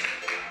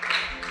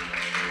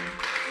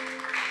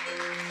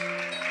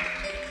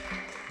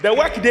 The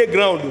work they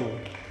ground, though.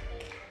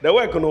 The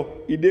work,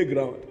 it they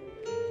ground.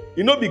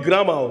 It not be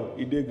grammar,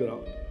 it they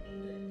ground.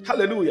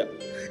 Hallelujah.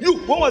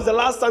 When was the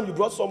last time you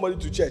brought somebody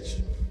to church?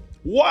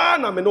 Wow.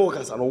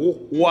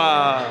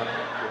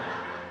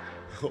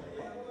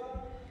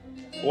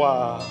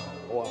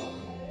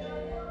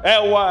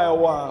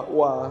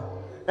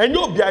 And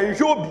you'll be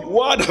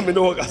what.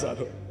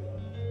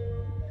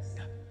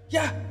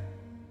 Yeah.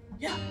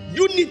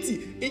 Unity.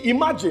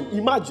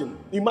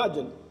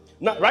 Imagine.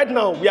 Now, right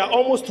now, we are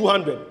almost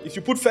 200. If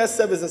you put first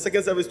service and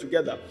second service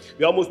together,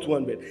 we are almost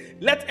 200.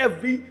 Let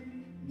every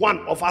one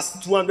of us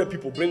 200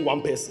 people bring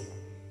one person.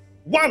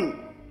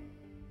 One.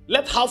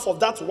 Let half of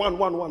that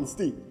one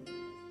stay.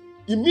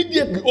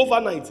 Immediately,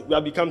 overnight, we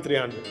have become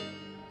 300.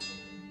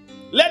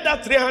 Let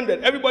that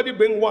 300, everybody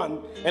bring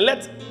one, and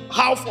let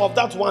half of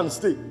that one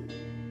stay.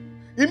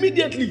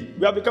 Immediately,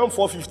 we have become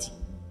 450.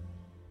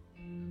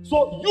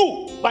 So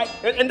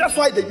and that's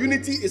why the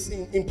unity is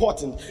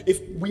important.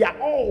 If we are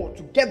all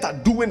together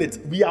doing it,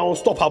 we are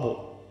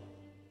unstoppable.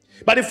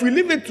 But if we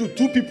leave it to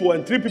 2 people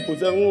and 3 people,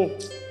 say,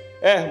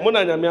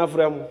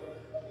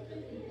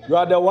 you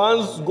are the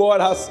ones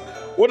God has.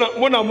 But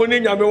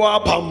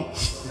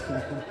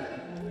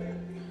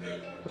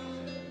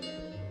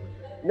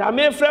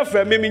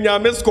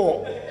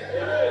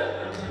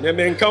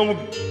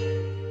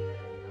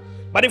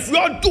if we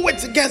all do it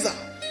together,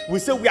 we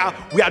say we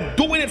are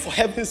doing it for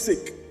heaven's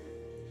sake.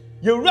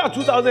 You are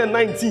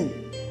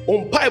 2019.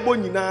 On Bible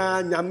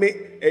nyina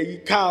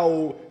nyame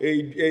cow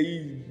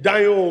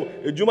dayo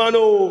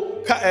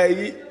ejumano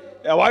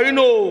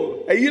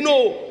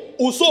warino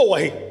uso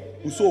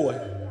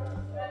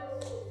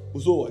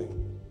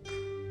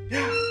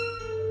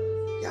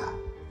yeah.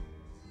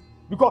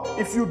 Because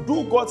if you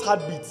do God's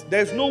heartbeat,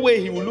 there's no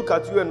way he will look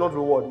at you and not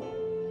reward you.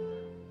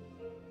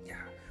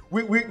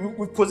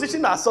 We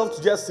position ourselves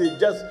to just say,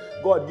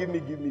 God, give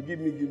me.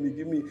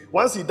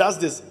 Once he does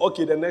this,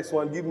 okay, the next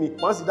one, give me.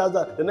 Once he does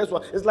that, the next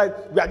one. It's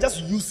like we are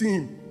just using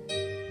him.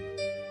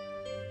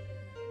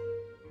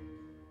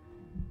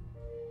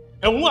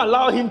 And we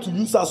allow him to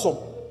use us some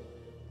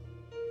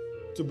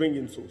to bring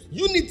in souls.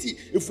 Unity,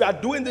 if we are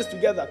doing this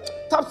together,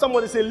 tap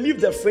somebody, say, leave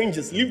the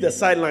fringes, leave the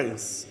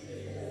sidelines.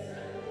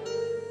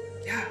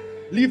 Yeah,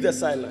 leave the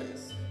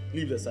sidelines.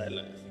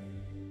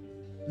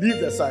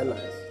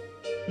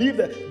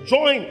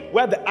 Join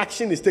where the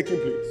action is taking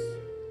place.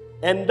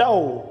 And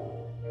thou,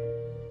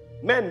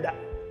 menda,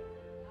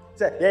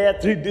 say,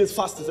 3 days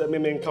fast. Say,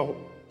 me count.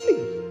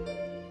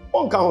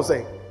 On count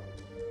say.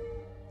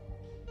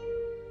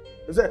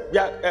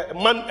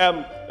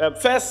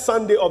 First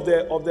Sunday of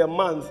the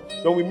month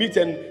when we meet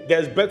and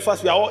there's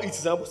breakfast, we are all eating.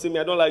 Some say,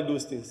 I don't like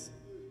those things.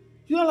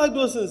 You don't like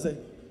those things, say?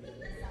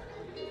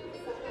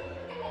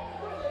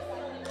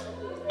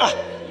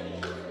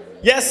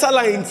 Yes,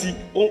 salinity.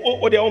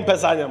 O their own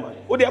person, man.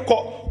 O their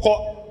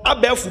call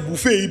abefu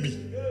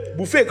buffet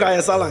buffet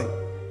kaya saline.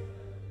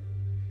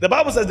 The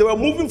Bible says they were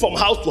moving from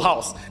house to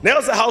house. Now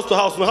say house to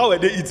house. Now how were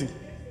they eating?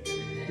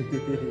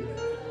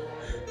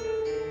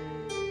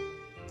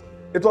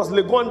 It was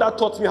Legon that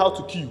taught me how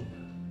to queue.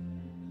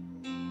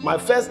 My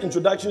first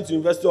introduction to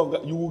University of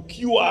God, you will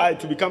queue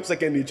to become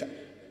second nature.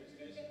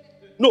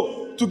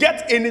 No,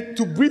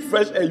 to breathe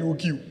fresh air, you will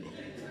queue.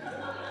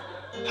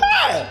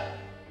 Hey!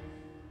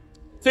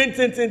 Yeah,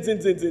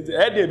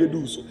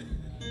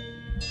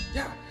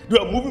 they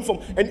are moving from,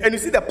 and you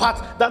see the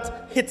part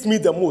that hits me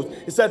the most.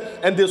 He said,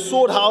 and they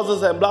sold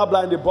houses and blah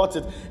blah, and they bought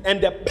it. And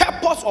the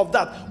purpose of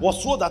that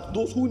was so that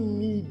those who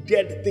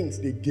needed things,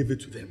 they gave it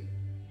to them.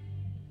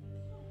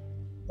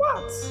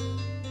 What?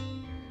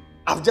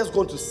 I've just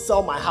gone to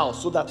sell my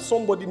house so that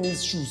somebody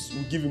needs shoes,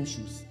 we give him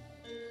shoes.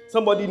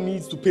 Somebody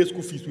needs to pay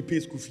school fees, we pay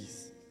school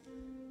fees.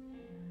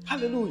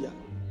 Hallelujah.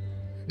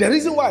 The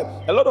reason why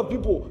a lot of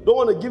people don't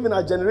want to give in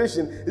our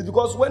generation is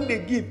because when they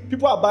give,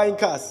 people are buying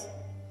cars.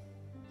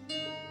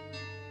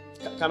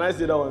 Can I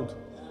say that one too?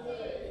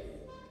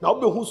 Now,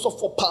 who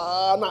suffer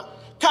pana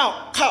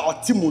car or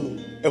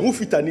timono and who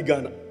fit any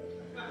Ghana?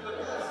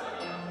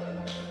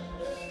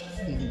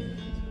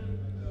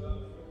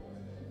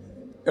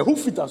 And who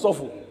fit a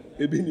suffer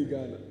a bini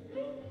Ghana?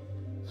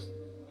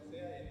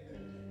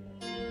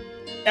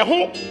 And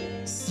who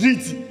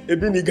street a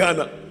bini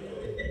Ghana?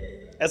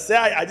 I say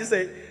I just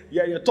say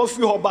yeah, you're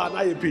toffee hoba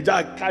na you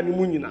pija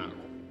kanimunyi na.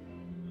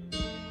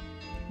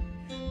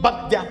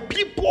 But there are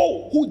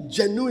people who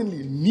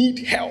genuinely need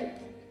help.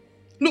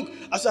 Look,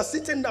 as you're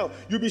sitting down,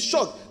 you'll be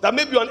shocked that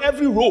maybe on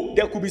every row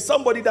there could be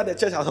somebody that the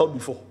church has helped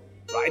before.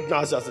 Right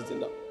now, as you're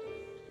sitting down.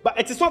 But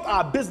it is not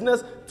our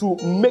business to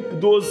make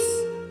those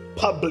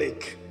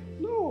public.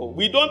 No,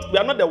 we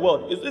are not the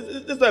world.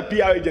 It's not a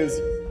PR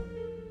agency.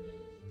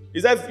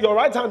 It's that if your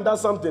right hand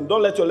does something,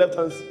 don't let your left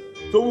hand see.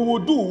 So we will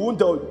do, we won't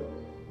tell you.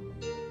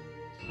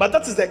 But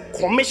that is the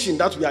commission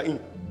that we are in.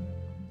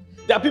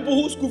 There are people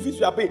whose school fees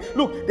we are paying.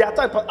 Look, there are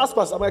times, ask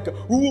Pastor Michael,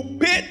 we will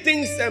pay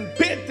things and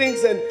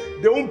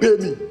they won't pay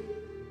me.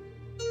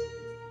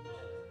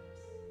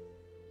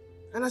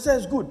 And I said,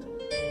 it's good.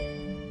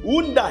 We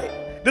won't die.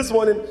 This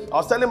morning, I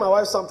was telling my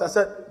wife something. I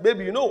said,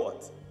 baby, you know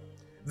what?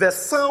 The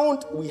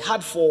sound we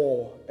had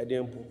for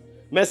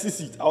Mercy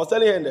Seat, I was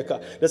telling her in the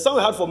car, the sound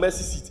we had for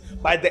Mercy Seat,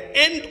 by the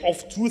end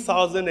of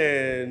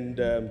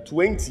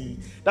 2020,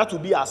 that will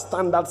be our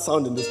standard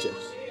sound in this church.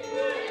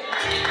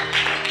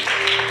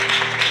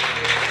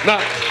 Now,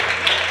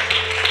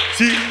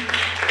 she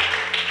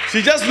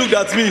just looked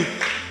at me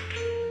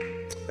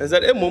and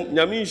said, hey, Mom,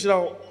 Nyami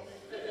Ishra.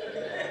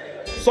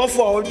 So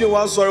far, I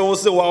sorry, I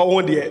say, wow,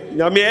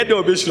 Nyami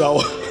Edo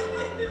Bishra.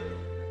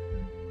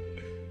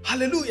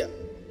 Hallelujah.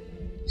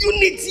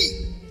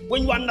 Unity.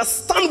 When you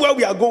understand where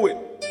we are going.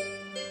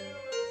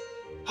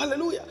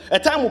 Hallelujah. A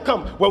time will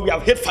come when we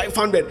have hit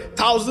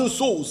 500,000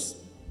 souls.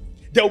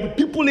 There will be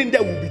people in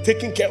there who will be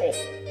taken care of.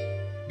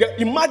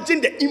 Imagine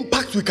the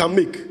impact we can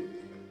make.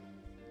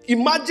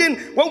 Imagine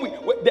when we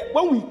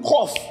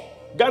cough,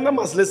 Ghana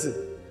must listen.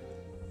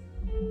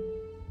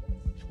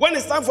 When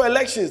it's time for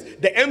elections,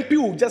 the MP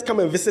will just come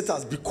and visit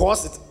us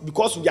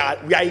because we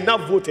are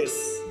enough voters.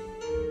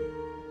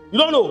 You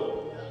don't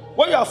know.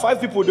 When you have 5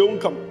 people, they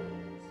won't come.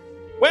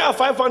 When you have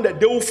 500,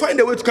 they will find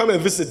a way to come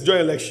and visit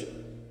during election.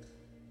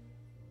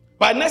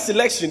 By next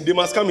election, they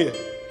must come here.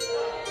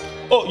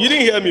 Oh, you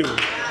didn't hear me?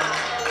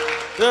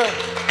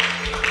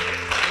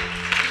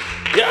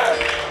 Yeah.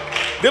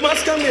 They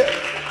must come here.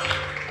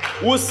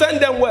 We'll send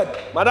them word.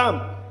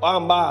 Madam,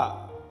 Wamba.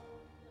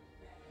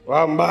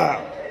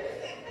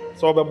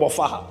 So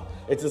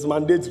it is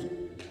mandatory.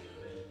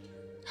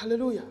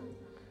 Hallelujah.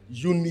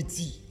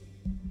 Unity.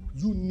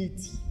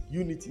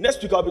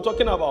 Next week I'll be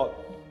talking about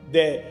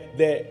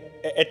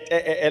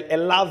a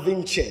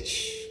loving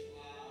church.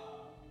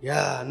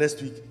 Yeah,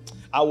 next week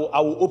I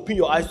will open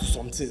your eyes to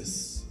some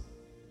things.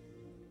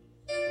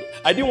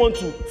 I didn't want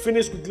to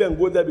finish quickly and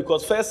go there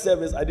because first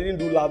service I didn't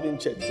do loving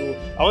church, so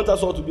I want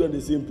us all to be on the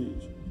same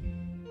page.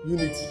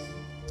 Unity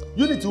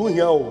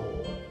here.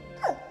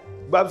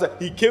 Bible said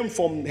he came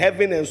from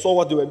heaven and saw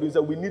what they were doing. He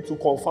said we need to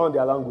confound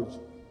their language.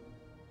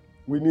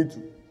 We need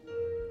to.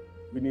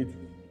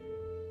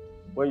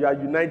 When you are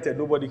united,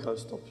 nobody can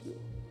stop you.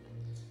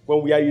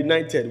 When we are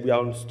united, we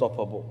are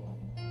unstoppable.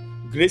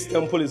 Grace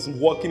Temple is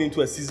walking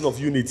into a season of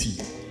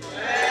unity.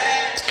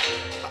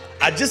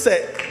 I just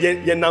said,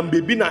 Grace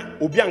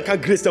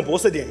Temple.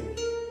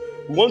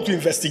 We want to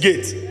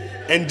investigate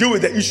and deal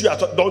with the issue.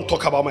 Don't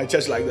talk about my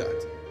church like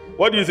that.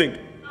 What do you think?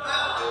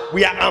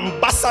 We are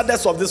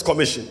ambassadors of this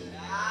commission.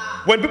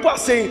 When people are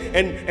saying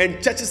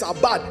and churches are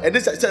bad, and they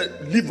say,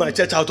 leave my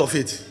church out of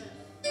it.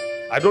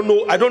 I don't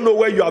know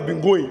where you have been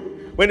going.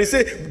 When they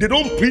say they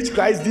don't preach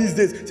Christ these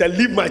days, say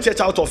leave my church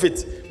out of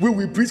it. We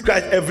will preach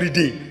Christ every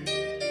day.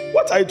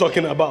 What are you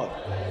talking about?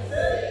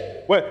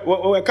 When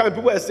we're coming,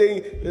 people are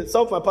saying,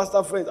 some of my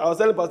pastor friends, I was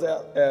telling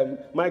Pastor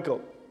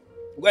Michael,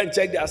 go and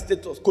check their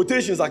status.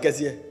 Quotations I can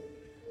see.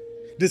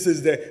 This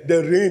is the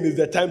rain is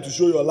the time to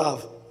show your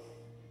love.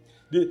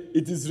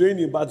 It is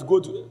raining, but go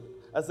to.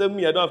 I said,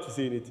 me, I don't have to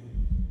say anything.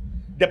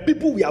 The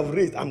people we have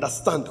raised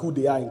understand who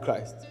they are in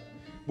Christ.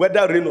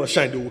 Whether rain or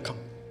shine, they will come.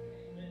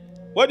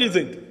 What do you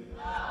think?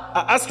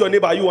 Ask your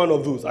neighbor, are you one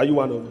of those? Are you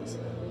one of those?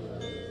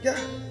 Yeah.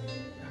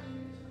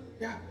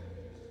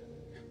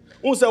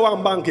 Who say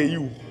one bank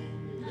you?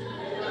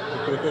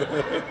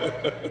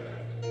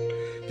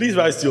 Please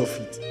rise to your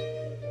feet.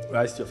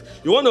 Rise to your feet.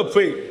 You want to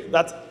pray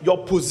that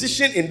your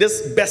position in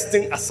this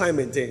besting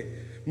assignment,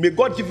 may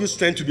God give you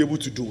strength to be able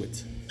to do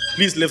it.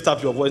 Please lift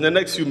up your voice. In the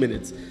next few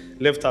minutes,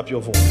 lift up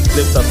your voice.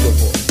 Lift up your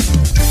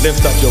voice.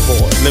 Lift up your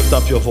voice. Lift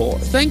up your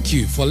voice. Thank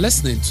you for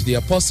listening to the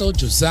Apostle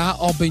Josiah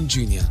Obeng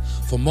Jr.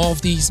 For more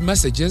of these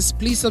messages,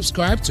 please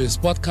subscribe to his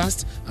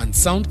podcast and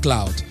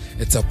SoundCloud.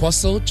 It's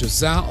Apostle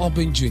Josiah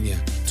Obeng Jr.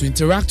 To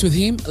interact with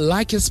him,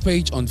 like his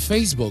page on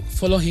Facebook,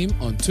 follow him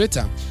on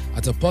Twitter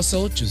at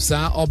Apostle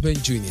Josiah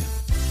Obeng Jr.